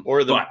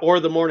 Or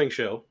the morning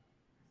show.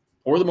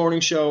 Or the morning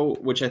show,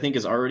 which I think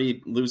is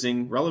already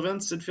losing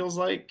relevance, it feels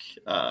like.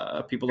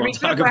 People don't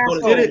talk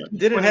about it.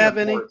 Did it have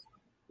any?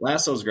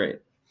 Lasso's great.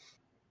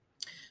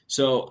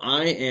 So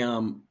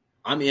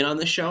I'm in on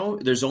the show.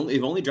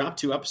 They've only dropped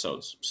 2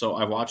 episodes, so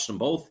I watched them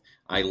both.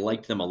 I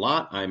liked them a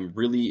lot. I'm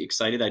really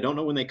excited. I don't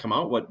know when they come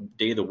out, what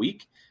day of the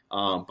week,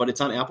 but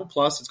it's on Apple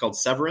Plus. It's called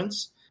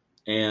Severance,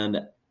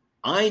 and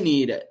I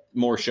need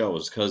more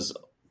shows because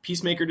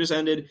Peacemaker just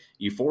ended,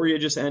 Euphoria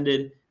just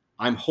ended.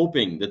 I'm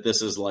hoping that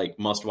this is like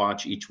must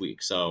watch each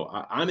week. So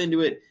I'm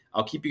into it.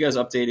 I'll keep you guys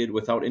updated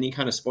without any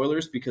kind of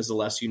spoilers because the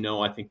less you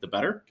know, I think the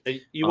better.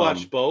 You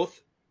watched both?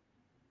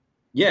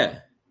 Yeah,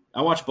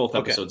 I watched both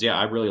episodes. Yeah,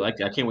 I really liked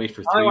it. I can't wait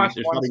for 3.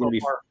 There's probably going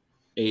to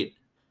be 8.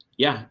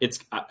 Yeah, it's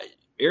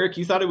Eric.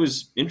 You thought it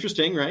was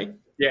interesting, right?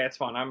 Yeah, it's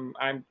fun.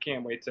 I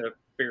can't wait to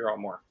figure out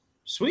more.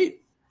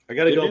 Sweet. I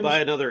got to go buy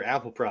another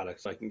Apple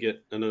product so I can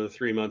get another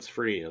 3 months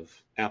free of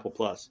Apple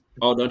Plus.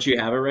 Oh, don't you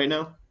have it right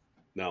now?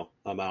 No,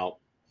 I'm out.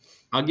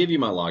 I'll give you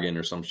my login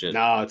or some shit.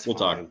 No, we'll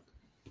talk.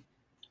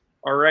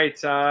 All right,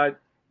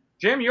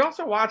 Jim. You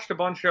also watched a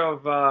bunch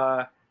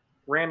of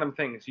random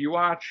things. You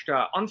watched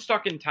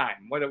Unstuck in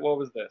Time. What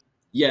was this?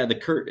 Yeah,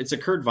 it's a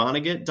Kurt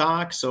Vonnegut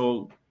doc.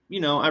 So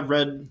I've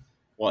read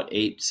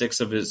 6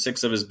 of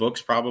his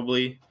books,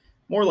 probably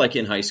more like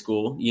in high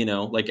school.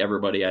 Like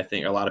everybody, I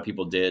think a lot of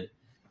people did.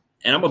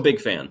 And I'm a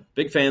big fan.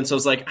 So I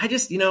was like,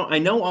 I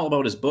know all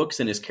about his books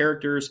and his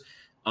characters.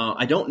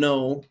 I don't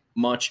know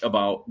much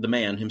about the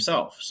man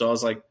himself. So I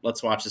was like,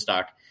 let's watch this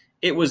doc.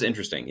 It was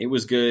interesting. It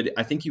was good.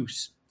 I think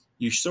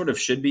you sort of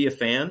should be a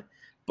fan,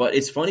 but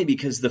it's funny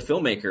because the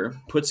filmmaker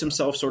puts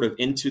himself sort of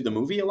into the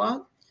movie a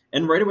lot.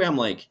 And right away I'm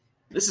like,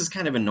 this is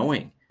kind of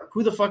annoying.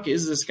 Who the fuck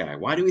is this guy?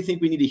 Why do we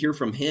think we need to hear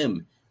from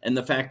him? And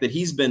the fact that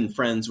he's been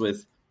friends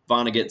with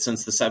Vonnegut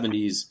since the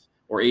 70s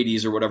or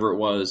 80s or whatever it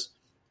was.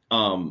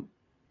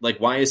 Like,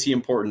 why is he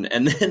important?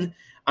 And then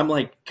I'm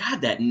like,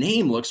 God, that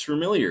name looks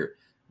familiar.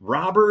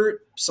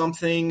 Robert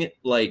something,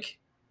 like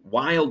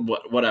Wild,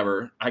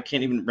 whatever. I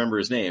can't even remember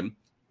his name.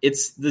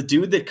 It's the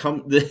dude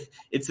that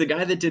it's the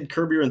guy that did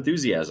Curb Your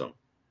Enthusiasm.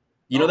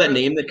 You know that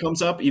name that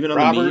comes up even on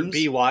the memes? Robert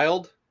B.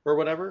 Wild or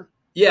whatever?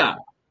 Yeah,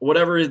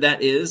 whatever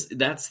that is,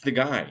 that's the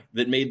guy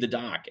that made the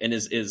doc and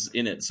is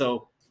in it.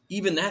 So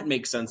even that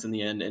makes sense in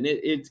the end, and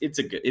it's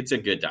a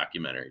good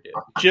documentary, dude.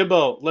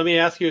 Jimbo, let me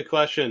ask you a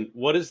question.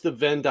 What does the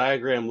Venn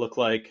diagram look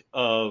like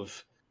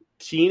of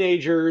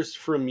teenagers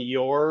from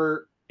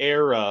your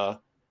era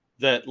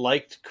that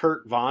liked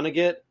Kurt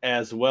Vonnegut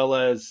as well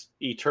as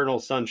Eternal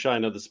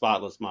Sunshine of the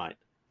Spotless Mind?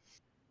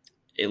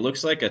 It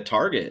looks like a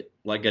target,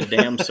 like a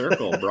damn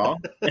circle, bro.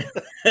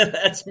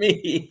 That's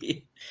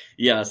me.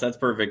 Yes, that's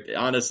perfect.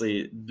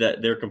 Honestly,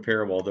 that they're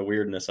comparable, the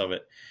weirdness of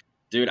it.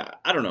 Dude,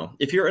 I don't know.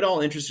 If you're at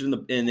all interested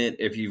in it,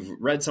 if you've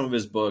read some of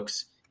his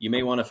books, you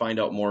may want to find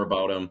out more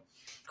about him.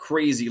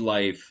 Crazy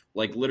life,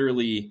 like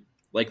literally,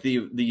 like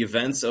the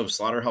events of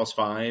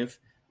Slaughterhouse-Five,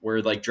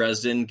 where like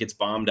Dresden gets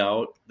bombed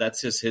out.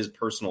 That's his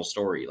personal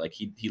story. Like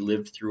he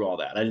lived through all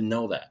that. I didn't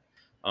know that.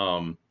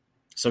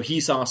 So he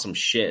saw some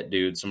shit,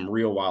 dude, some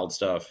real wild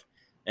stuff.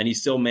 And he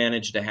still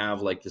managed to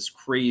have like this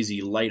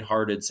crazy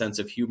lighthearted sense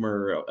of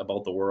humor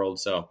about the world.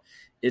 So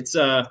it's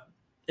a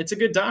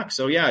good doc.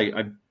 So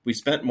yeah, we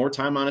spent more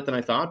time on it than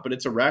I thought, but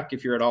it's a rec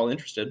if you're at all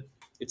interested.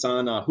 It's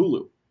on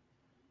Hulu.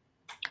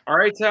 All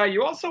right.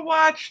 You also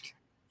watched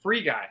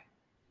Free Guy.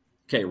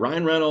 Okay,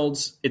 Ryan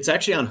Reynolds. It's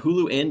actually on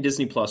Hulu and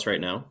Disney Plus right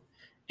now,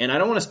 and I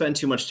don't want to spend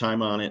too much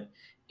time on it.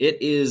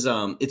 It is,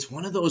 it's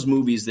one of those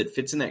movies that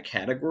fits in that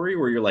category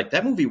where you're like,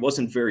 that movie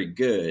wasn't very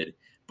good,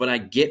 but I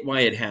get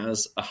why it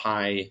has a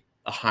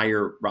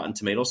higher Rotten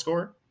Tomato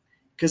score,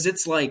 because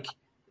it's like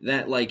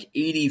that, like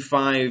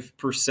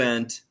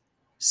 85%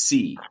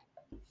 C.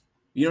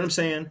 You know what I'm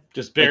saying?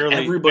 Just barely,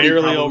 like everybody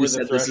barely over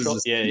the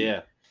threshold.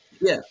 Yeah.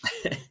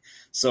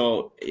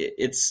 So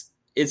it's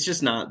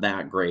just not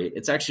that great.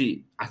 It's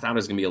actually, I thought it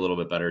was going to be a little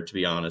bit better, to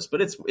be honest, but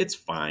it's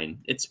fine.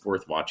 It's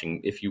worth watching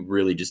if you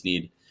really just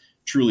need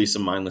truly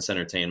some mindless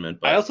entertainment.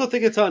 But I also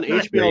think it's on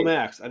not HBO great.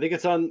 Max. I think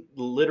it's on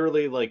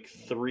literally like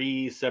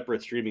 3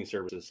 separate streaming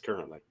services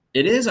currently.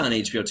 It is on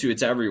HBO too.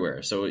 It's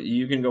everywhere, so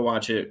you can go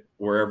watch it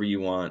wherever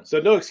you want. So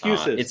no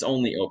excuses. It's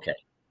only okay.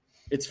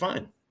 It's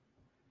fine.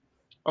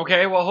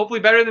 Okay, well, hopefully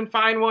better than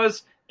fine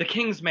was The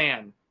King's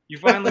Man. You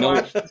finally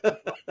watched this.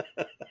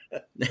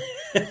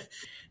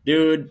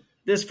 Dude,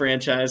 this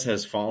franchise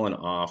has fallen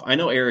off. I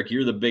know, Eric,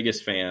 you're the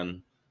biggest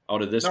fan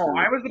out of this No, group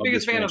I was the of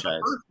biggest this fan of the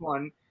franchise. first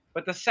one,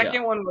 but the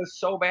second one was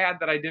so bad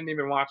that I didn't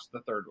even watch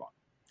the third one.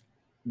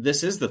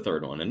 This is the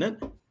third one, isn't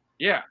it?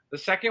 Yeah, the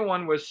second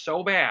one was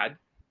so bad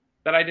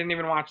that I didn't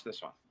even watch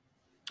this one.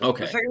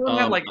 Okay. The second one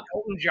had like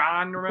Elton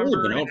John, It's remember?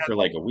 only been out for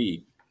like a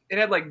week. It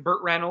had like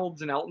Burt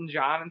Reynolds and Elton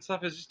John and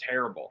stuff. It was just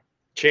terrible.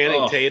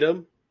 Channing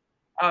Tatum.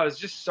 Oh, it was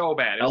just so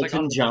bad. It was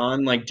Elton like,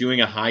 John like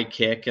doing a high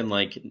kick and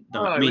like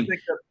I mean,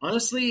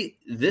 honestly,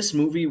 this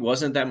movie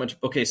wasn't that much.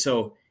 Okay,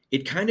 so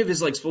it kind of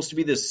is like supposed to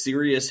be this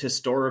serious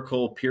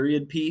historical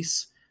period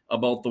piece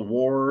about the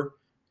war,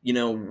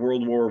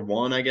 World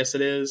War I guess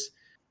it is.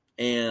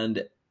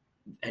 And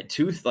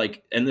Tooth,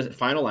 like in the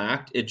final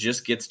act, it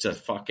just gets to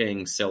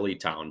fucking silly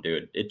town,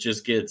 dude. It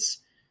just gets,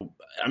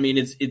 I mean,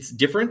 it's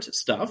different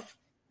stuff,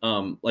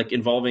 like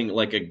involving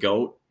like a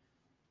goat.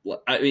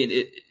 I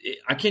mean,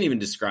 I can't even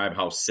describe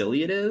how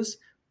silly it is,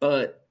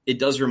 but it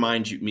does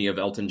remind me of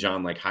Elton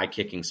John, like high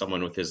kicking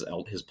someone with his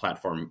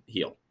platform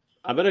heel.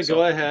 I'm going to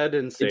go ahead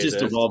and say it just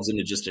this. Evolves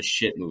into just a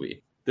shit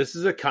movie. This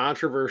is a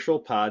controversial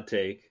pod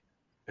take,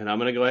 and I'm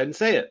going to go ahead and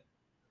say it.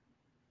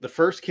 The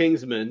first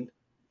Kingsman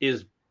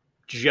is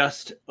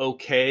just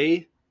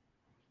okay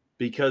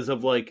because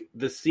of like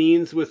the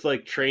scenes with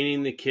like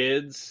training the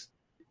kids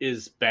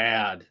is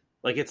bad.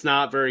 Like it's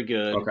not very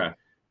good. Okay.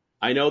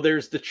 I know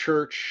there's the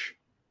church,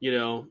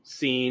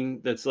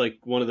 scene that's like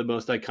one of the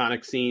most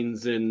iconic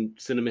scenes in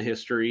cinema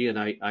history, and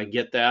I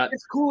get that.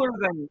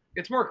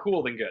 It's more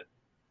cool than good.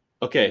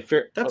 Okay,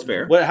 fair. That's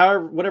fair.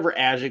 Whatever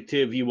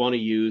adjective you want to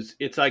use,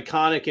 it's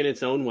iconic in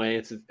its own way.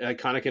 It's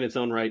iconic in its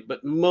own right,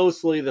 but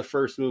mostly the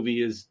first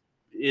movie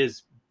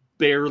is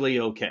barely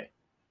okay.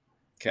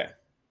 Okay.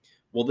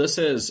 Well, this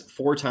is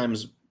 4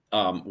 times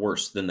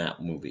worse than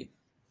that movie.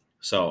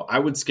 So I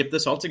would skip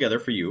this altogether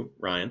for you,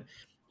 Ryan.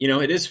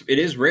 It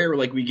is rare.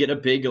 Like we get a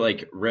big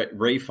like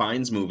Ray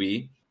Fiennes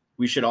movie.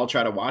 We should all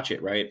try to watch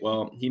it, right?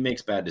 Well, he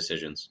makes bad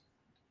decisions.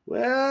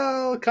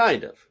 Well,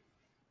 kind of.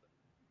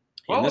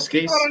 In this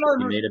case,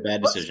 he made a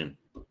bad decision.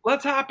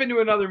 Let's hop into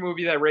another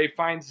movie that Ray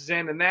Fiennes is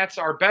in, and that's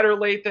our Better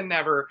Late Than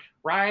Never.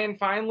 Ryan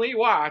finally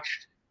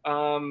watched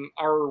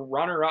our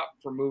runner-up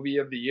for Movie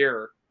of the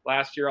Year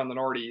last year on the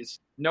Nordies,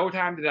 No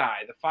Time to Die,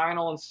 the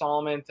final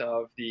installment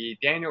of the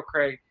Daniel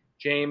Craig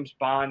James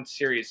Bond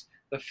series.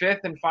 The 5th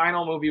and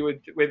final movie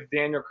with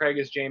Daniel Craig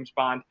as James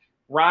Bond.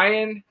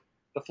 Ryan,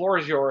 the floor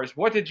is yours.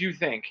 What did you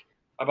think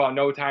about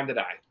No Time to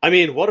Die? I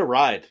mean, what a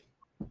ride,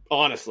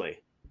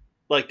 honestly.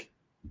 Like,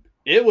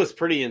 it was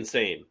pretty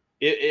insane.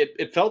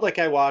 It felt like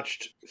I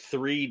watched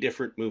 3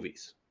 different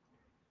movies.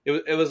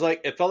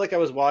 It felt like I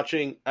was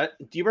watching. Do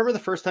you remember the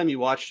first time you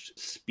watched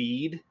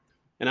Speed?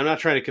 And I'm not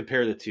trying to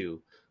compare the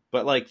two,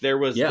 but like there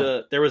was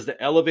the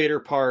elevator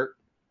part,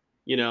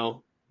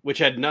 which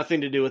had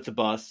nothing to do with the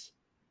bus.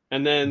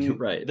 And then,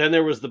 then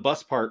there was the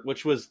bus part,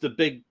 which was the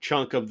big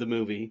chunk of the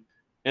movie.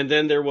 And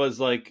then there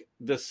was like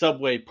the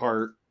subway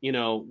part,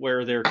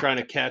 where they're trying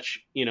to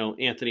catch,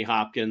 Anthony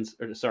Hopkins.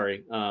 Or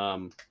sorry,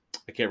 I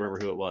can't remember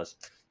who it was.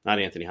 Not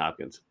Anthony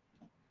Hopkins.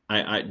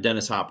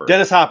 Dennis Hopper.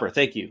 Dennis Hopper,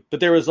 thank you. But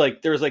there was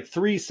like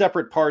 3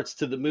 separate parts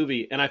to the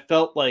movie, and I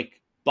felt like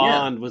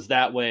Bond was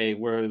that way,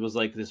 where it was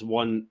like this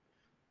one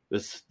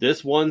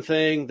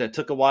thing that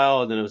took a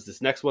while, and then it was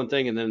this next one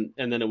thing, and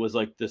then it was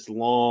like this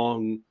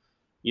long,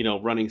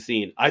 running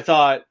scene. I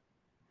thought,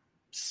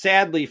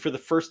 sadly, for the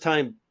first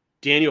time,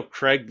 Daniel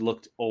Craig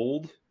looked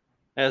old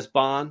as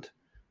Bond,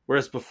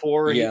 whereas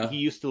before he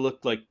used to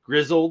look like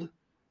grizzled,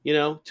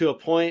 to a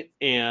point.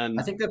 And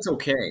I think that's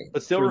okay,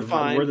 but still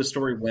refined. Where the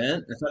story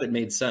went, I thought it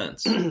made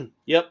sense.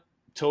 Yep,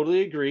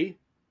 totally agree.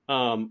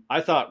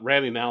 I thought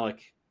Rami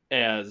Malek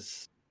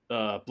as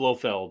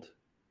Blofeld,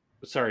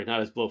 sorry,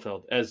 not as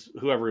Blofeld, as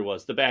whoever he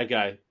was, the bad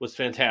guy, was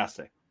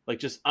fantastic. Like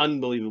just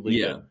unbelievably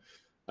good.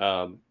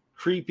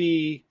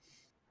 Creepy,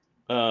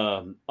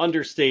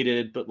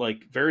 understated, but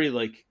like very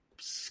like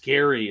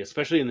scary,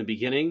 especially in the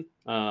beginning,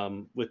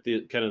 with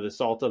the kind of the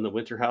assault on the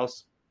Winter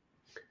House.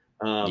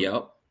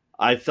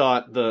 I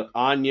thought the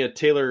Anya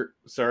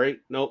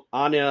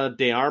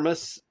de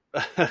Armas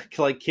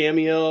like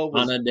cameo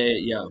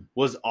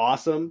was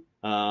awesome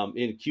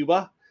in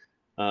Cuba.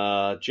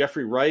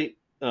 Jeffrey Wright,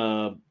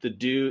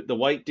 the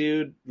white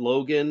dude,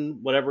 Logan,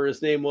 whatever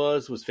his name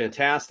was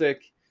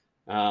fantastic.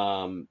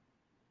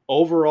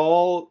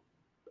 Overall,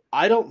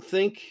 I don't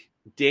think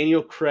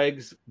Daniel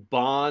Craig's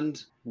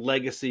Bond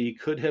legacy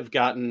could have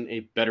gotten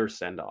a better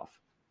send-off.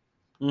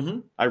 Mm-hmm.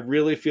 I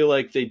really feel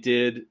like they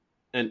did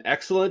an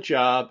excellent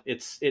job.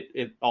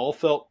 It all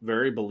felt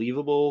very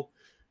believable.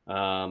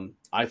 I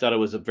thought it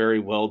was a very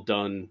well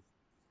done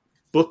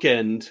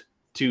bookend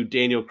to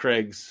Daniel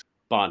Craig's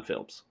Bond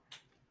films.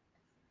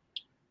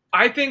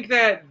 I think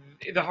that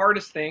the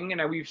hardest thing,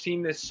 and we've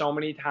seen this so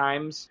many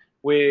times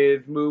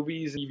with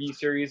movies and TV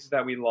series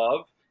that we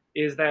love,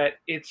 is that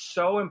it's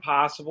so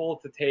impossible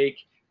to take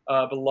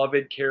a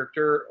beloved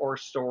character or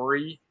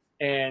story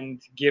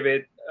and give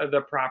it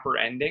the proper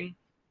ending.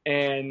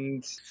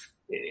 And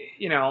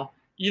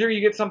either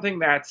you get something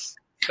that's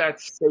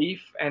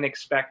safe and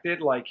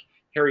expected, like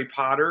Harry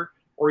Potter,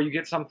 or you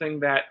get something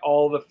that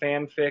all the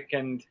fanfic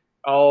and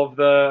all of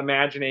the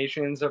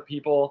imaginations of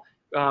people,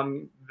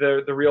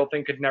 the real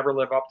thing could never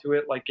live up to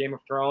it, like Game of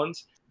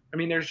Thrones. I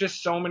mean, there's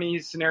just so many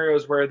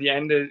scenarios where the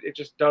end, it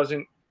just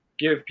doesn't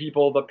give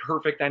people the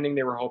perfect ending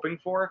they were hoping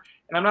for.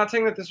 And I'm not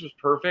saying that this was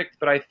perfect,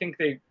 but I think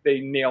they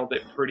nailed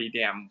it pretty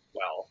damn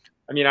well.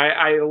 I mean,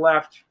 I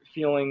left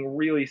feeling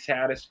really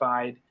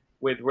satisfied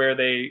with where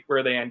they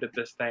ended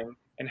this thing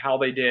and how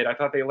they did. I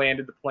thought they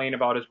landed the plane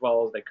about as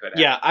well as they could have.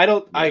 Yeah,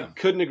 I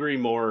couldn't agree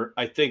more.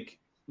 I think,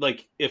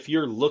 like, if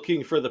you're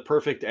looking for the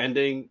perfect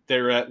ending,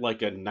 they're at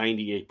like a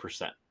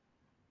 98%.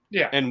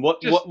 Yeah. And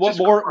what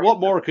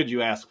more could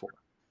you ask for?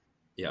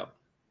 Yeah.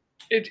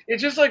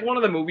 It's just like one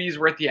of the movies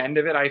where at the end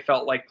of it, I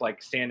felt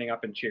like standing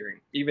up and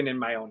cheering, even in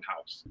my own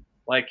house.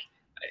 Like,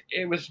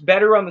 it was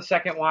better on the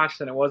second watch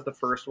than it was the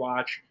first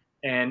watch.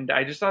 And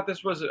I just thought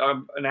this was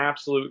an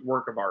absolute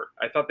work of art.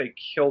 I thought they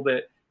killed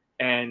it.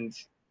 And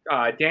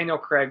Daniel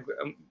Craig,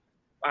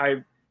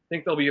 I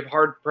think they'll be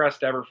hard-pressed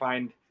to ever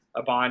find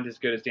a Bond as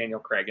good as Daniel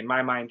Craig. In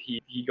my mind,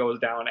 he goes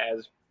down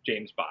as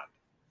James Bond.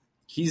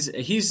 He's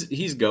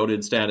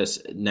goated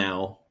status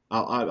now.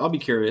 I'll be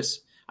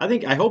curious.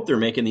 I hope they're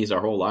making these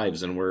our whole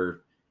lives, and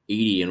we're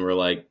 80, and we're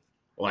like,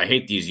 well, I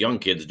hate these young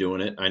kids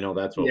doing it. I know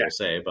that's what we'll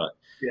say, but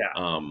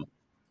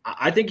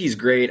I think he's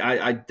great.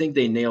 I think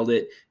they nailed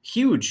it.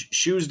 Huge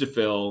shoes to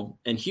fill,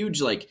 and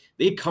huge, like,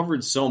 they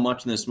covered so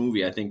much in this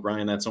movie. I think,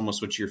 Ryan, that's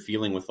almost what you're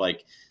feeling with,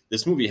 like,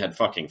 this movie had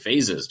fucking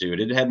phases,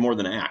 dude. It had more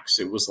than acts.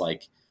 It was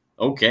like,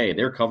 okay,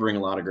 they're covering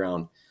a lot of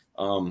ground.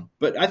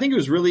 But I think it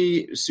was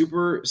really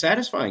super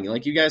satisfying.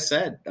 Like you guys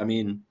said, I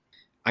mean,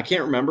 I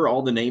can't remember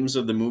all the names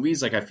of the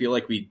movies. Like, I feel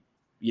like we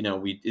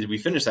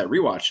finished that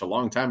rewatch a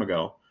long time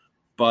ago,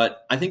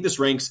 but I think this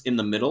ranks in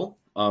the middle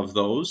of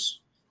those.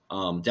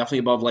 Definitely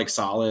above like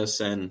Solace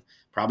and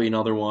probably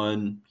another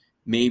one.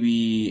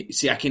 Maybe,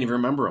 I can't even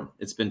remember them.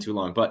 It's been too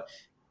long, but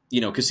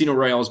Casino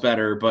Royale is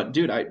better, but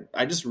dude,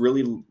 I just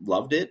really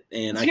loved it.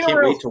 And Casino I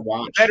can't wait to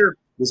watch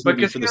this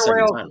movie for the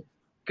second time.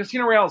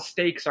 Casino Royale's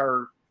stakes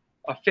are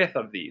a fifth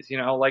of these,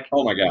 like,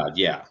 oh my God.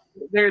 Yeah.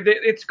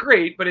 It's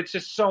great, but it's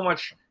just so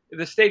much.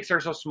 The stakes are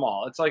so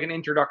small. It's like an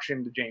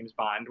introduction to James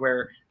Bond,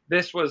 where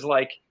this was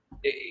like,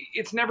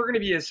 it's never going to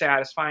be as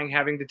satisfying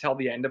having to tell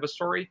the end of a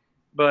story,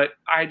 but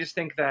I just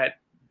think that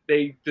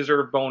they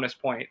deserve bonus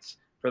points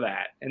for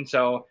that. And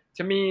so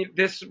to me,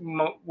 this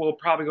will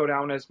probably go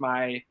down as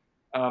my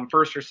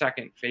first or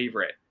second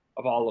favorite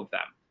of all of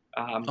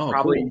them.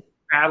 Probably cool.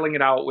 Battling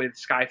it out with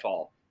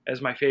Skyfall as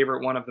my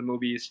favorite one of the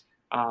movies.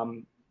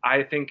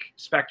 I think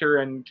Spectre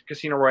and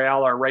Casino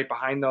Royale are right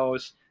behind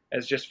those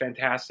as just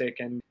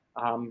fantastic. And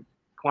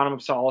Quantum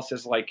of Solace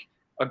is like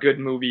a good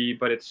movie,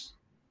 but it's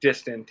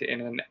distant in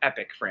an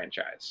epic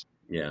franchise.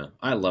 Yeah,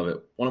 I love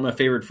it. One of my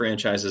favorite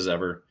franchises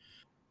ever.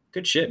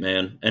 Good shit,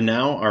 man. And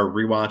now our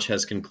rewatch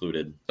has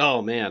concluded.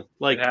 Oh man,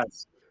 like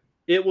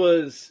it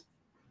was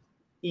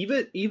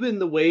even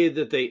the way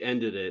that they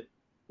ended it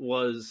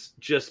was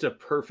just a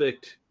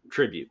perfect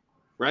tribute,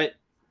 right,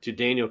 to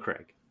Daniel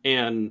Craig.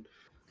 And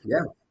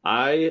yeah,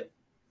 I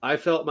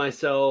felt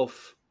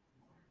myself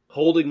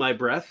holding my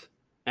breath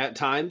at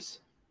times.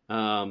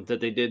 That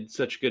they did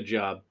such a good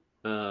job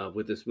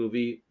with this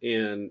movie,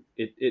 and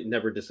it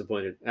never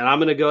disappointed. And I'm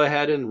going to go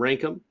ahead and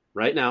rank them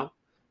right now.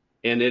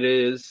 And it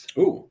is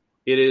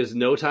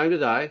No Time to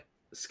Die,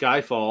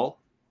 Skyfall,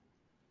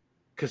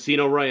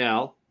 Casino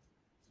Royale,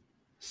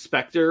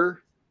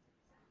 Spectre,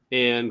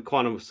 and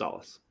Quantum of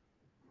Solace.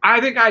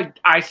 I think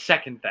I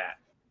second that.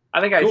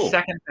 I think I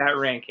second that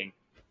ranking.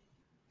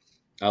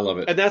 I love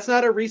it. And that's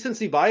not a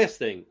recency bias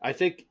thing. I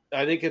think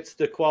it's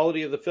the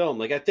quality of the film.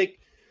 Like, I think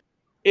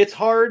it's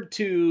hard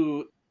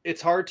to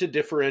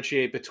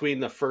differentiate between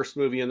the first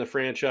movie in the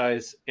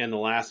franchise and the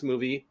last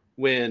movie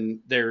when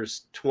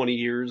there's 20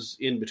 years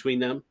in between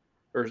them,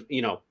 or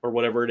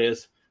whatever it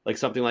is, like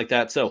something like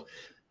that. So,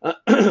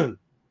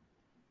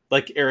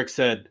 like Eric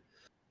said,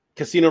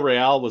 Casino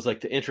Royale was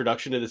like the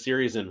introduction to the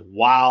series, and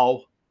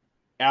wow,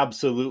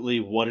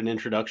 absolutely, what an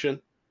introduction.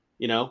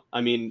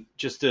 I mean,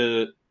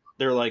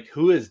 they're like,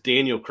 who is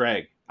Daniel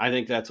Craig? I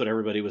think that's what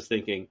everybody was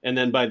thinking. And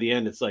then by the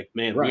end, it's like,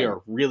 man, we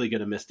are really going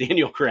to miss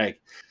Daniel Craig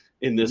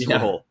in this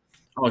role.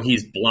 Oh,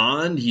 he's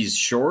blonde. He's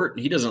short.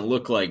 He doesn't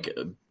look like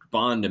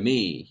Bond to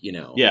me,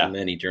 Yeah. And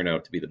then he turned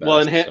out to be the best. Well,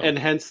 and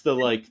hence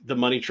the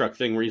money truck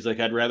thing where he's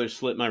like, I'd rather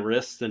slit my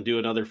wrists than do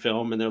another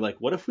film. And they're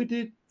like, what if we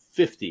did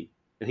 50?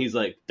 And he's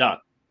like, done.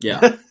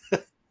 Yeah.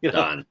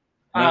 Done.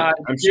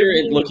 I'm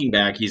sure looking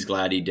back, he's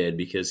glad he did,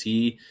 because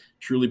he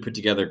truly put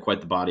together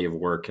quite the body of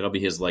work. It'll be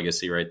his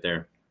legacy right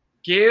there.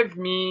 Give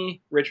me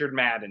Richard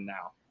Madden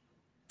now.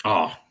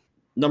 Oh,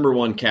 number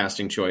one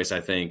casting choice, I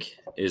think,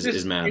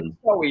 is Madden. It's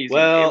so easy.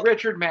 Well,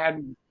 Richard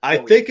Madden. I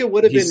think it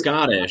would have He's been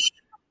Scottish.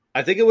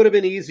 I think it would have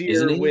been easier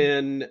Isn't he?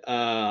 when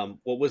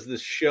what was the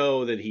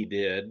show that he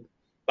did?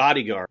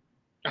 Bodyguard.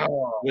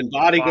 Oh, When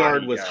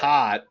Bodyguard was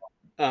hot,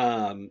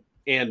 and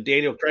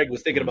Daniel Craig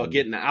was thinking about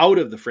getting out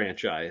of the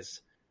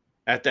franchise.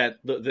 At that,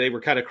 they were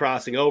kind of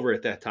crossing over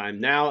at that time.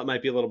 Now it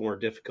might be a little more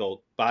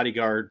difficult.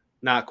 Bodyguard,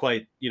 not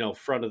quite,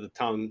 front of the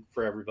tongue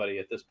for everybody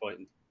at this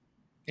point.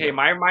 Hey,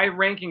 my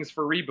rankings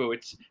for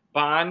reboots: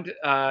 Bond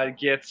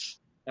gets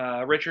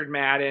Richard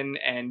Madden,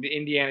 and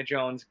Indiana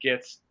Jones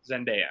gets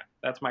Zendaya.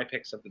 That's my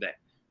picks of the day.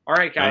 All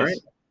right, guys, All right.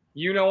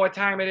 You know what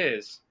time it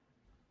is.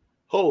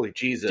 Holy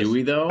Jesus! Do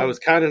we though? I was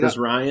kind of Does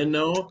Ryan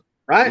know?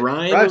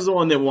 Ryan was the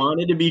one that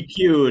wanted to be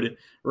cued.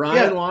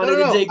 Ryan wanted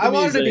to take the I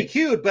wanted to be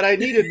cute, but I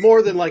needed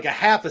more than like a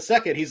half a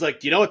second. He's like,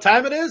 "Do you know what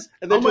time it is?"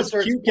 And How then much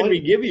cue can we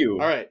give you?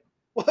 All right.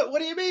 What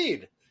do you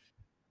mean?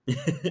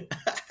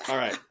 All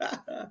right.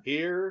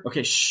 Here.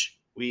 Okay. Shh.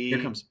 Here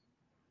comes.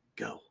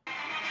 Go.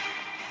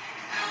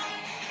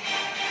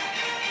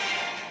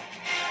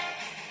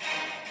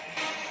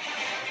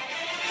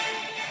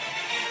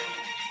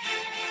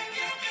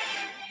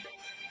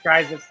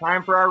 Guys, it's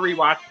time for our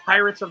rewatch,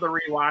 Pirates of the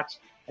Rewatch.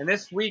 And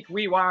this week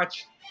we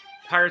watched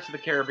Pirates of the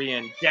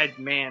Caribbean, Dead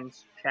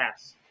Man's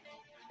Chest.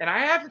 And I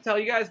have to tell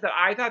you guys that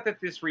I thought that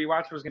this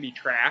rewatch was going to be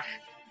trash.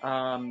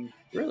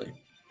 Really?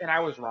 And I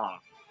was wrong.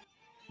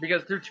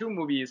 Because through two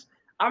movies,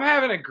 I'm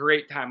having a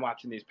great time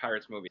watching these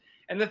Pirates movies.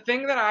 And the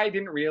thing that I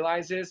didn't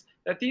realize is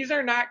that these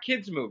are not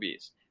kids'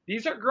 movies.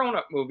 These are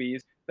grown-up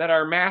movies that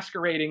are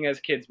masquerading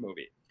as kids'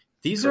 movies.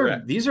 These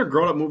are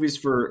grown-up movies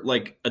for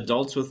like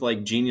adults with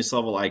like genius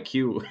level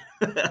IQ.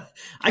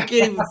 I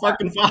can't even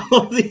fucking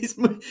follow these.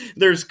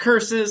 There's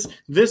curses.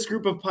 This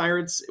group of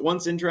pirates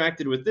once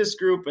interacted with this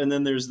group, and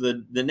then there's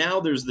there's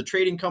the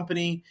trading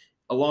company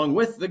along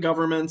with the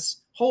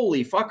governments.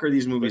 Holy fuck, are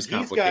these movies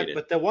complicated?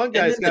 But the one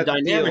guy's got the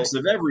dynamics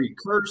of every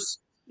curse.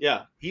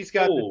 Yeah, he's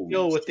got to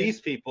deal with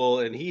these people,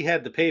 and he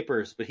had the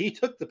papers, but he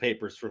took the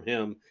papers from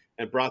him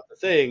and brought the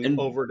thing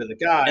over to the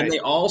guy. And they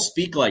all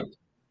speak like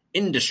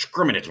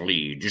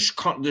indiscriminately, just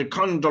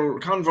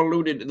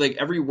convoluted. Like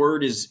every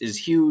word is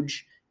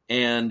huge,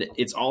 and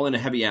it's all in a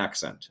heavy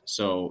accent.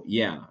 So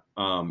yeah,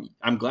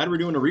 I'm glad we're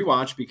doing a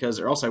rewatch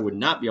or else I would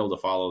not be able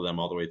to follow them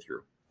all the way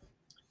through.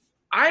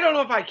 I don't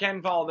know if I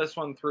can follow this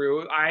one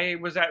through. I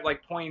was at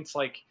like points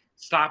like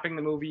stopping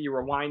the movie,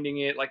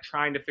 rewinding it, like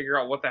trying to figure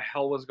out what the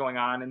hell was going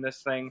on in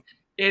this thing.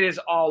 It is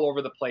all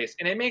over the place,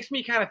 and it makes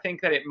me kind of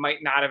think that it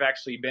might not have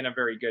actually been a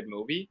very good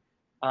movie,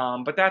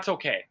 but that's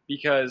okay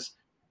because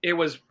it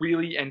was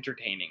really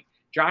entertaining.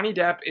 Johnny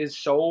Depp is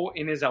so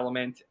in his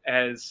element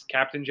as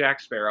Captain Jack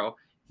Sparrow.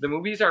 The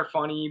movies are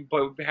funny,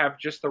 but have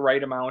just the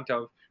right amount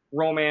of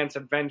romance,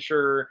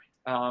 adventure.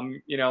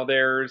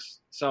 There's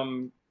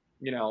some,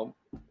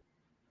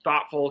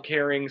 thoughtful,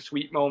 caring,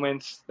 sweet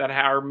moments that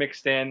are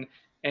mixed in.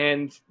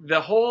 And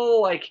the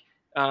whole,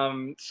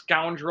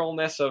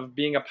 scoundrelness of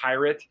being a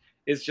pirate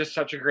is just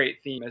such a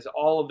great theme as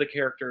all of the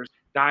characters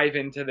dive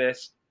into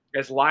this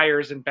as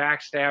liars and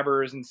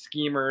backstabbers and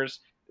schemers,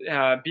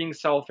 being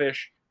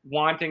selfish,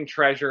 wanting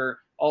treasure,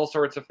 all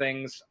sorts of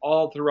things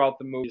all throughout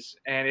the movies.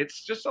 And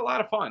it's just a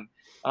lot of fun.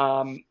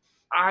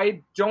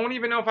 I don't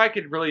even know if I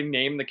could really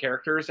name the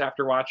characters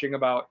after watching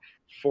about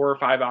 4 or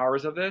 5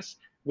 hours of this.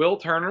 Will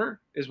Turner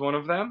is one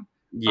of them.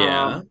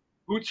 Yeah.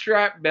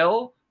 Bootstrap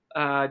Bill,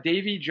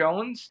 Davy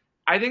Jones.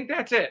 I think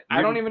that's it.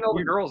 I don't even know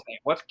the girl's name.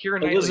 What's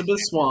Keira Knightley's Elizabeth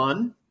name?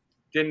 Swan.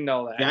 Didn't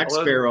know that. Jack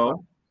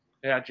Sparrow.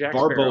 Yeah, Jack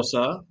Barbosa.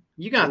 Sparrow.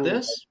 You got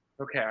this.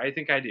 Okay, I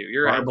think I do.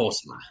 You're right. Barbosa.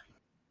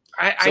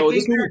 I so think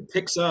this movie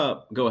picks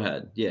up. Go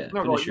ahead. Yeah.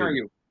 No,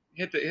 you.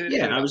 Hit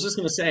it. I was just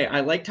going to say,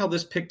 I liked how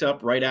this picked up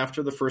right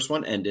after the first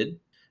one ended.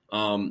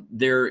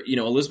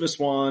 Elizabeth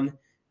Swan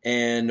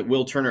and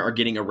Will Turner are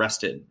getting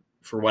arrested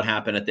for what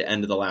happened at the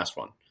end of the last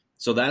one.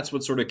 So that's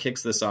what sort of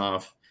kicks this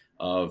off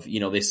of,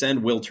 they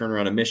send Will Turner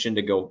on a mission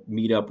to go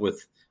meet up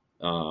with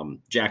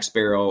Jack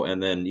Sparrow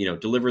and then,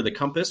 deliver the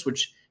compass,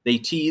 which they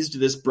teased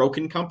this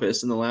broken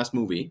compass in the last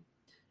movie.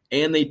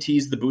 And they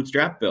teased the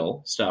Bootstrap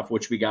Bill stuff,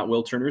 which we got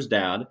Will Turner's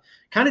dad.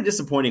 Kind of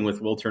disappointing with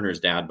Will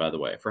Turner's dad, by the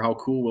way, for how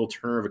cool Will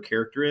Turner of a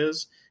character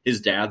is. His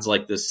dad's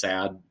like this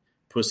sad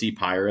pussy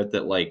pirate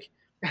that was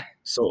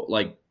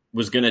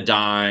going to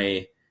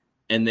die.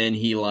 And then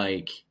he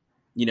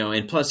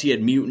and plus he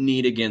had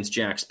mutinied against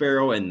Jack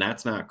Sparrow, and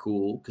that's not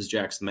cool because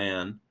Jack's the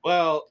man.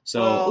 A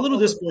little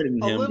disappointed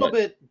in him. A little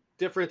bit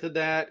different than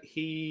that.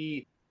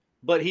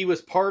 But he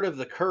was part of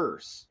the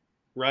curse.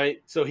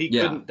 Right? So he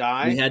couldn't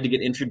die. He had to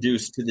get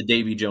introduced to the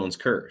Davy Jones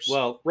curse.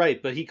 Well,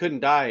 right, but he couldn't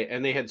die,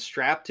 and they had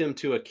strapped him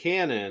to a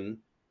cannon,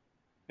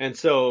 and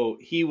so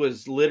he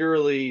was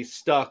literally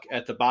stuck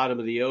at the bottom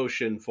of the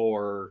ocean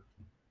for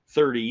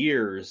 30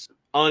 years,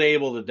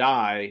 unable to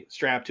die,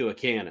 strapped to a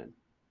cannon.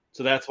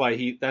 So that's why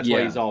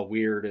he's all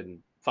weird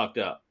and fucked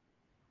up.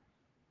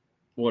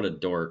 What a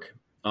dork.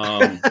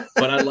 But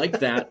I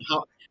like that.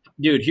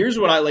 Dude, here's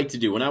what I like to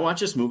do. When I watch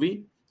this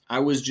movie, I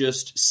was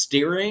just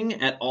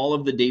staring at all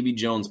of the Davy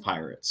Jones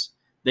pirates.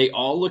 They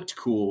all looked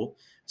cool.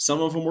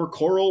 Some of them were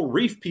coral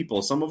reef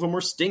people. Some of them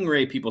were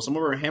stingray people. Some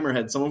of them were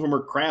hammerheads. Some of them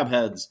were crab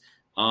heads.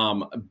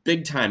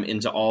 Big time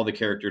into all the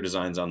character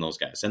designs on those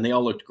guys, and they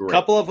all looked great. A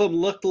couple of them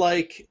looked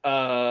like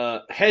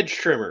hedge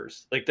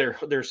trimmers. Like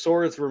their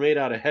swords were made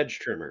out of hedge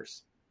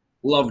trimmers.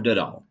 Loved it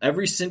all.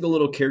 Every single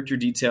little character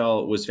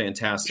detail was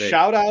fantastic.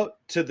 Shout out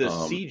to the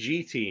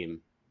CG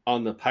team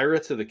on the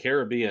Pirates of the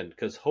Caribbean,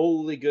 because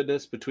holy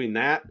goodness, between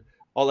that,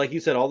 all like you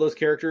said, all those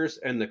characters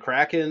and the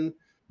Kraken,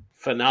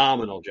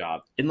 phenomenal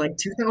job. In like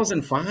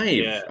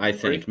 2005, I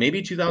think,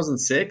 maybe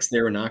 2006,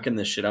 they were knocking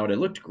this shit out. It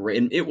looked great,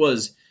 and it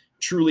was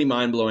truly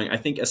mind-blowing. I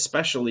think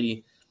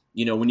especially,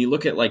 when you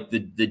look at like the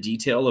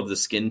detail of the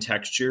skin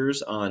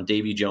textures on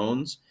Davy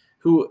Jones,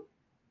 who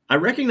I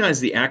recognize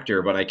the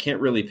actor, but I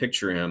can't really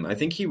picture him. I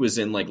think he was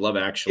in like Love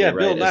Actually, right?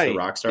 Bill Nighy. As the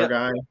rock star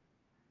guy.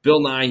 Bill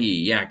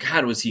Nighy. Yeah,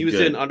 God, was he good. He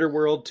was in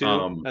Underworld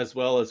too, as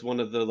well as one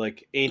of the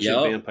like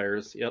ancient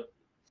vampires. Yep.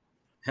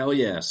 Hell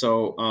yeah.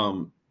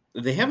 So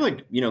they have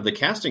like, the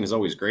casting is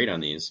always great on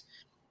these.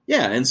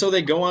 Yeah, and so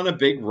they go on a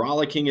big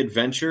rollicking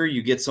adventure.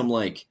 You get some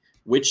like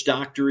witch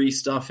doctory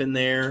stuff in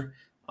there.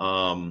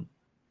 I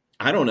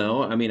don't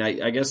know. I mean,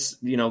 I guess,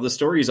 the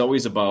story is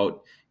always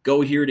about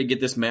go here to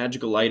get this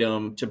magical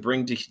item, to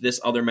bring to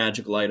this other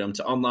magical item,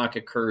 to unlock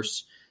a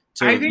curse,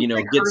 to,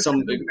 get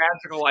some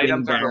magical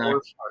items are the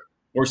worst part.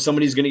 Or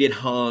somebody's going to get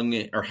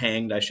hung or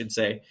hanged, I should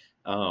say.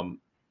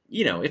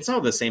 It's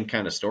all the same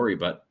kind of story,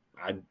 but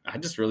I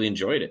just really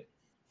enjoyed it.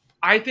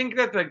 I think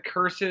that the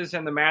curses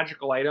and the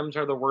magical items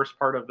are the worst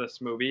part of this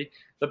movie.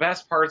 The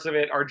best parts of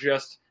it are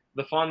just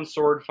the fun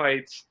sword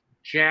fights,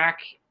 Jack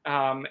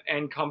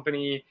and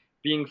company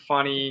being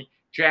funny,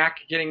 Jack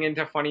getting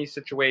into funny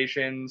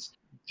situations.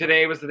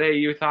 Today was the day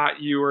you thought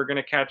you were going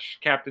to catch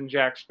Captain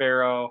Jack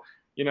Sparrow.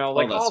 All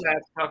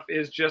that stuff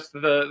is just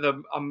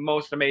the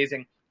most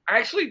amazing. I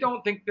actually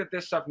don't think that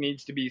this stuff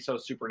needs to be so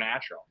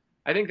supernatural.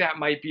 I think that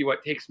might be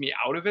what takes me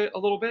out of it a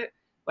little bit.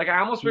 Like, I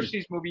almost wish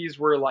these movies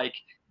were like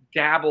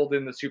dabbled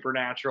in the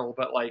supernatural,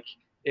 but like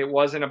it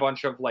wasn't a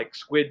bunch of like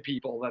squid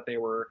people that they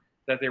were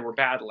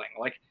battling.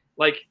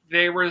 Like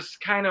there was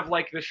kind of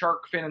like the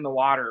shark fin in the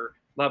water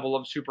level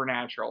of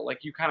supernatural. Like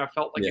you kind of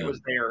felt like it was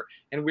there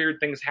and weird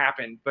things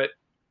happened. But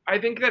I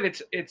think that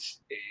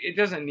it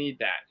doesn't need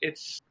that.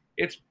 It's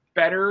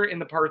better in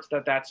the parts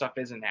that stuff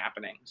isn't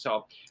happening.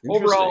 So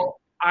overall,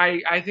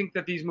 I think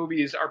that these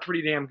movies are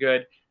pretty damn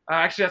good.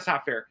 Actually, that's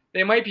not fair.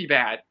 They might be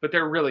bad, but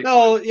they're really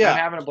fun. Yeah. I'm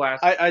having a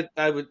blast.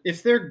 I would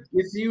if they're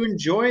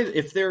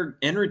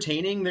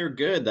entertaining, they're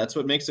good. That's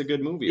what makes a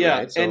good movie. Yeah,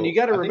 right? So and you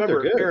got to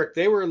remember, Eric,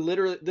 they were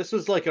literally. This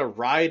was like a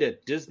ride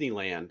at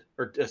Disneyland,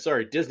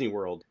 Disney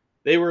World.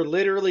 They were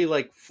literally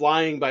like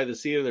flying by the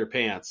seat of their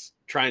pants,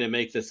 trying to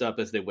make this up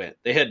as they went.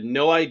 They had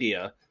no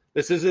idea.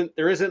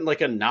 There isn't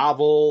like a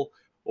novel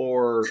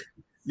or.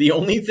 The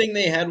only thing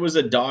they had was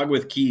a dog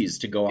with keys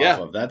to go off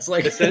of. That's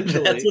like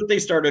essentially that's what they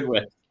started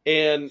with.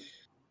 And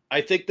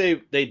I think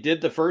they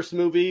did the first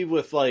movie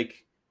with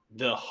like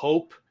the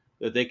hope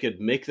that they could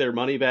make their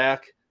money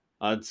back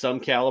on some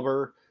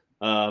caliber,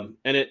 and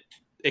it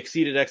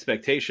exceeded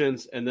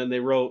expectations. And then they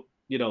wrote,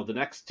 the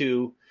next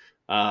two,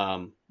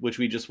 which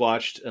we just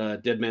watched,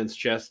 Dead Man's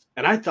Chest.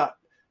 And I thought,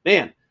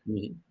 man,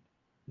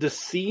 the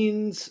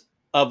scenes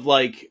of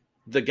like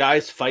the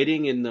guys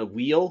fighting in the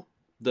wheel,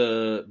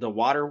 the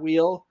water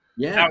wheel.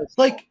 Yeah.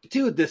 Like,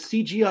 dude, the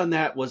CG on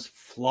that was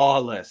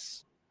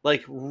flawless.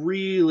 Like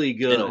really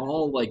good. And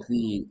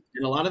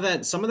a lot of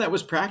that, some of that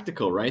was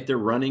practical, right? They're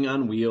running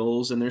on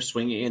wheels and they're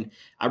swinging. And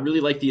I really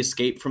like the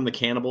escape from the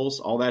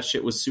cannibals. All that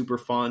shit was super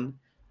fun.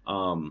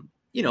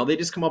 They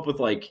just come up with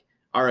like,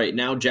 all right,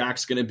 now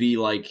Jack's going to be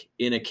like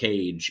in a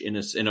cage, in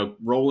a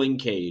rolling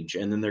cage.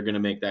 And then they're going to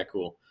make that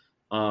cool.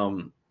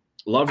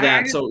 Love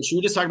that. So should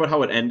we just talk about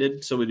how it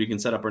ended so we can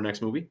set up our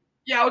next movie?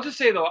 Yeah, I'll just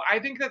say though, I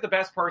think that the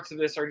best parts of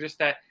this are just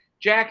that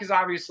Jack is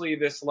obviously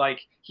this, like,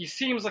 he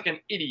seems like an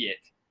idiot.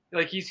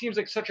 Like, he seems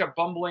like such a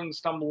bumbling,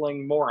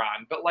 stumbling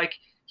moron. But, like,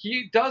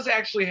 he does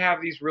actually have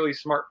these really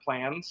smart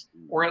plans,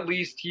 or at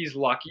least he's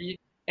lucky.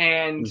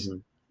 And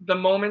the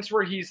moments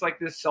where he's, like,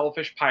 this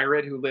selfish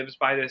pirate who lives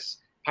by this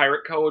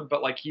pirate code,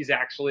 but, like, he's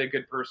actually a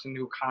good person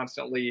who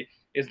constantly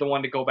is the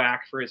one to go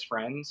back for his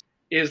friends,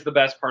 is the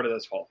best part of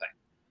this whole thing.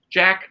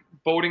 Jack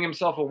boating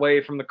himself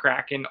away from the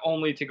Kraken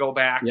only to go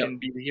back and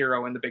be the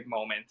hero in the big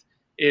moment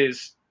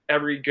is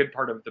every good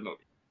part of the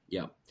movie.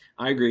 Yeah.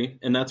 I agree,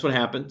 and that's what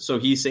happened. So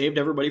he saved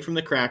everybody from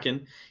the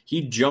Kraken.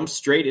 He jumped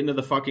straight into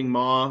the fucking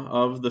maw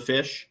of the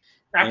fish.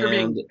 After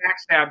being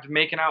backstabbed,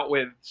 making out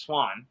with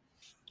Swan.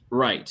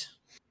 Right.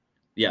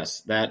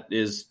 Yes, that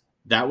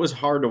was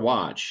hard to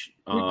watch.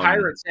 He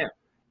pirates him.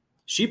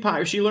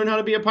 She learned how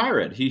to be a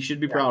pirate. He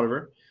should be proud of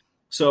her.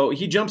 So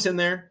he jumps in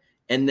there,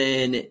 and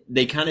then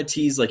they kind of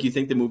tease, like, you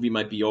think the movie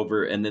might be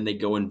over, and then they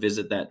go and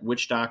visit that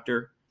witch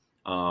doctor.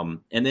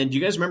 And then do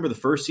you guys remember the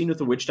first scene with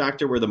the witch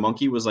doctor where the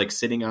monkey was like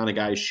sitting on a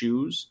guy's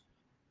shoes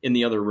in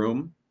the other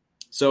room?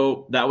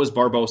 So that was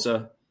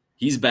Barbossa.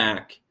 He's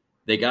back.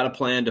 They got a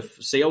plan to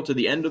sail to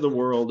the end of the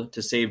world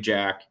to save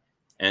Jack.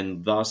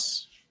 And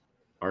thus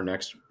our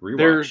next rewatch.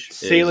 They're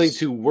sailing is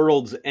to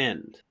World's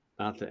End,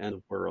 not the end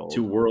of world.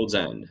 to World's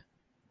End.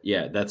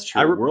 Yeah, that's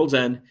true. World's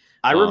End.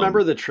 I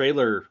remember the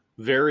trailer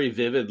very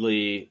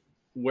vividly,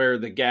 where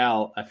the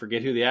gal, I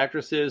forget who the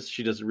actress is,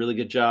 she does a really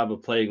good job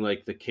of playing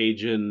like the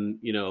Cajun,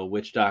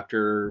 witch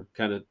doctor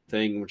kind of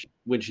thing.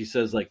 When she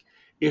says like,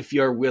 "If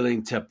you're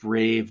willing to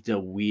brave the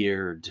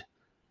weird,"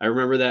 I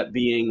remember that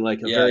being like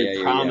a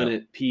very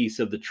prominent piece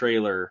of the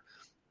trailer,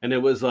 and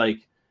it was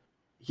like,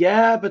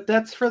 yeah, but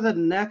that's for the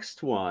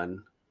next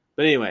one.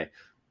 But anyway,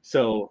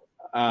 so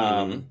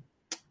I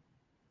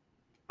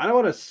don't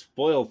want to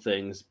spoil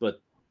things,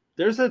 but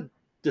there's a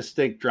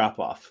distinct drop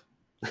off.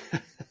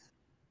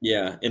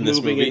 Yeah, in this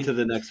moving movie into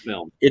the next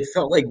film. It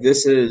felt like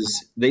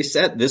they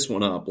set this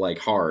one up like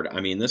hard.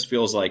 I mean, this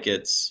feels like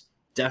it's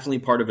definitely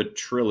part of a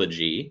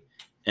trilogy.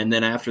 And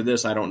then after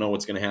this, I don't know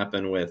what's going to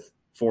happen with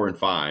 4 and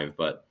 5,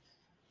 but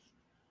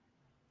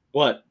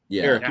what?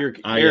 Yeah, Eric, you're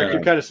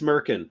kind of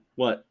smirking.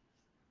 What?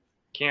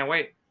 Can't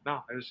wait.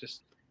 No, I was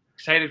just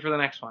excited for the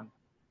next one.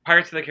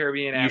 Pirates of the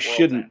Caribbean. You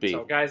shouldn't be.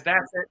 So, guys,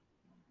 that's it.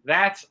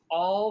 That's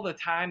all the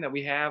time that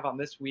we have on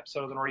this week's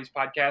episode of the Northeast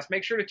Podcast.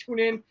 Make sure to tune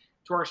in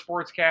to our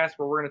Sportscast,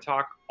 where we're going to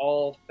talk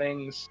all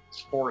things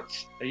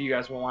sports that you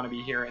guys will want to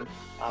be hearing.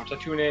 So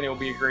tune in. It will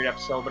be a great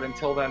episode. But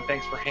until then,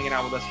 thanks for hanging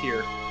out with us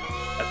here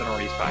at the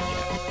Northeast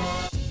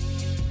Podcast.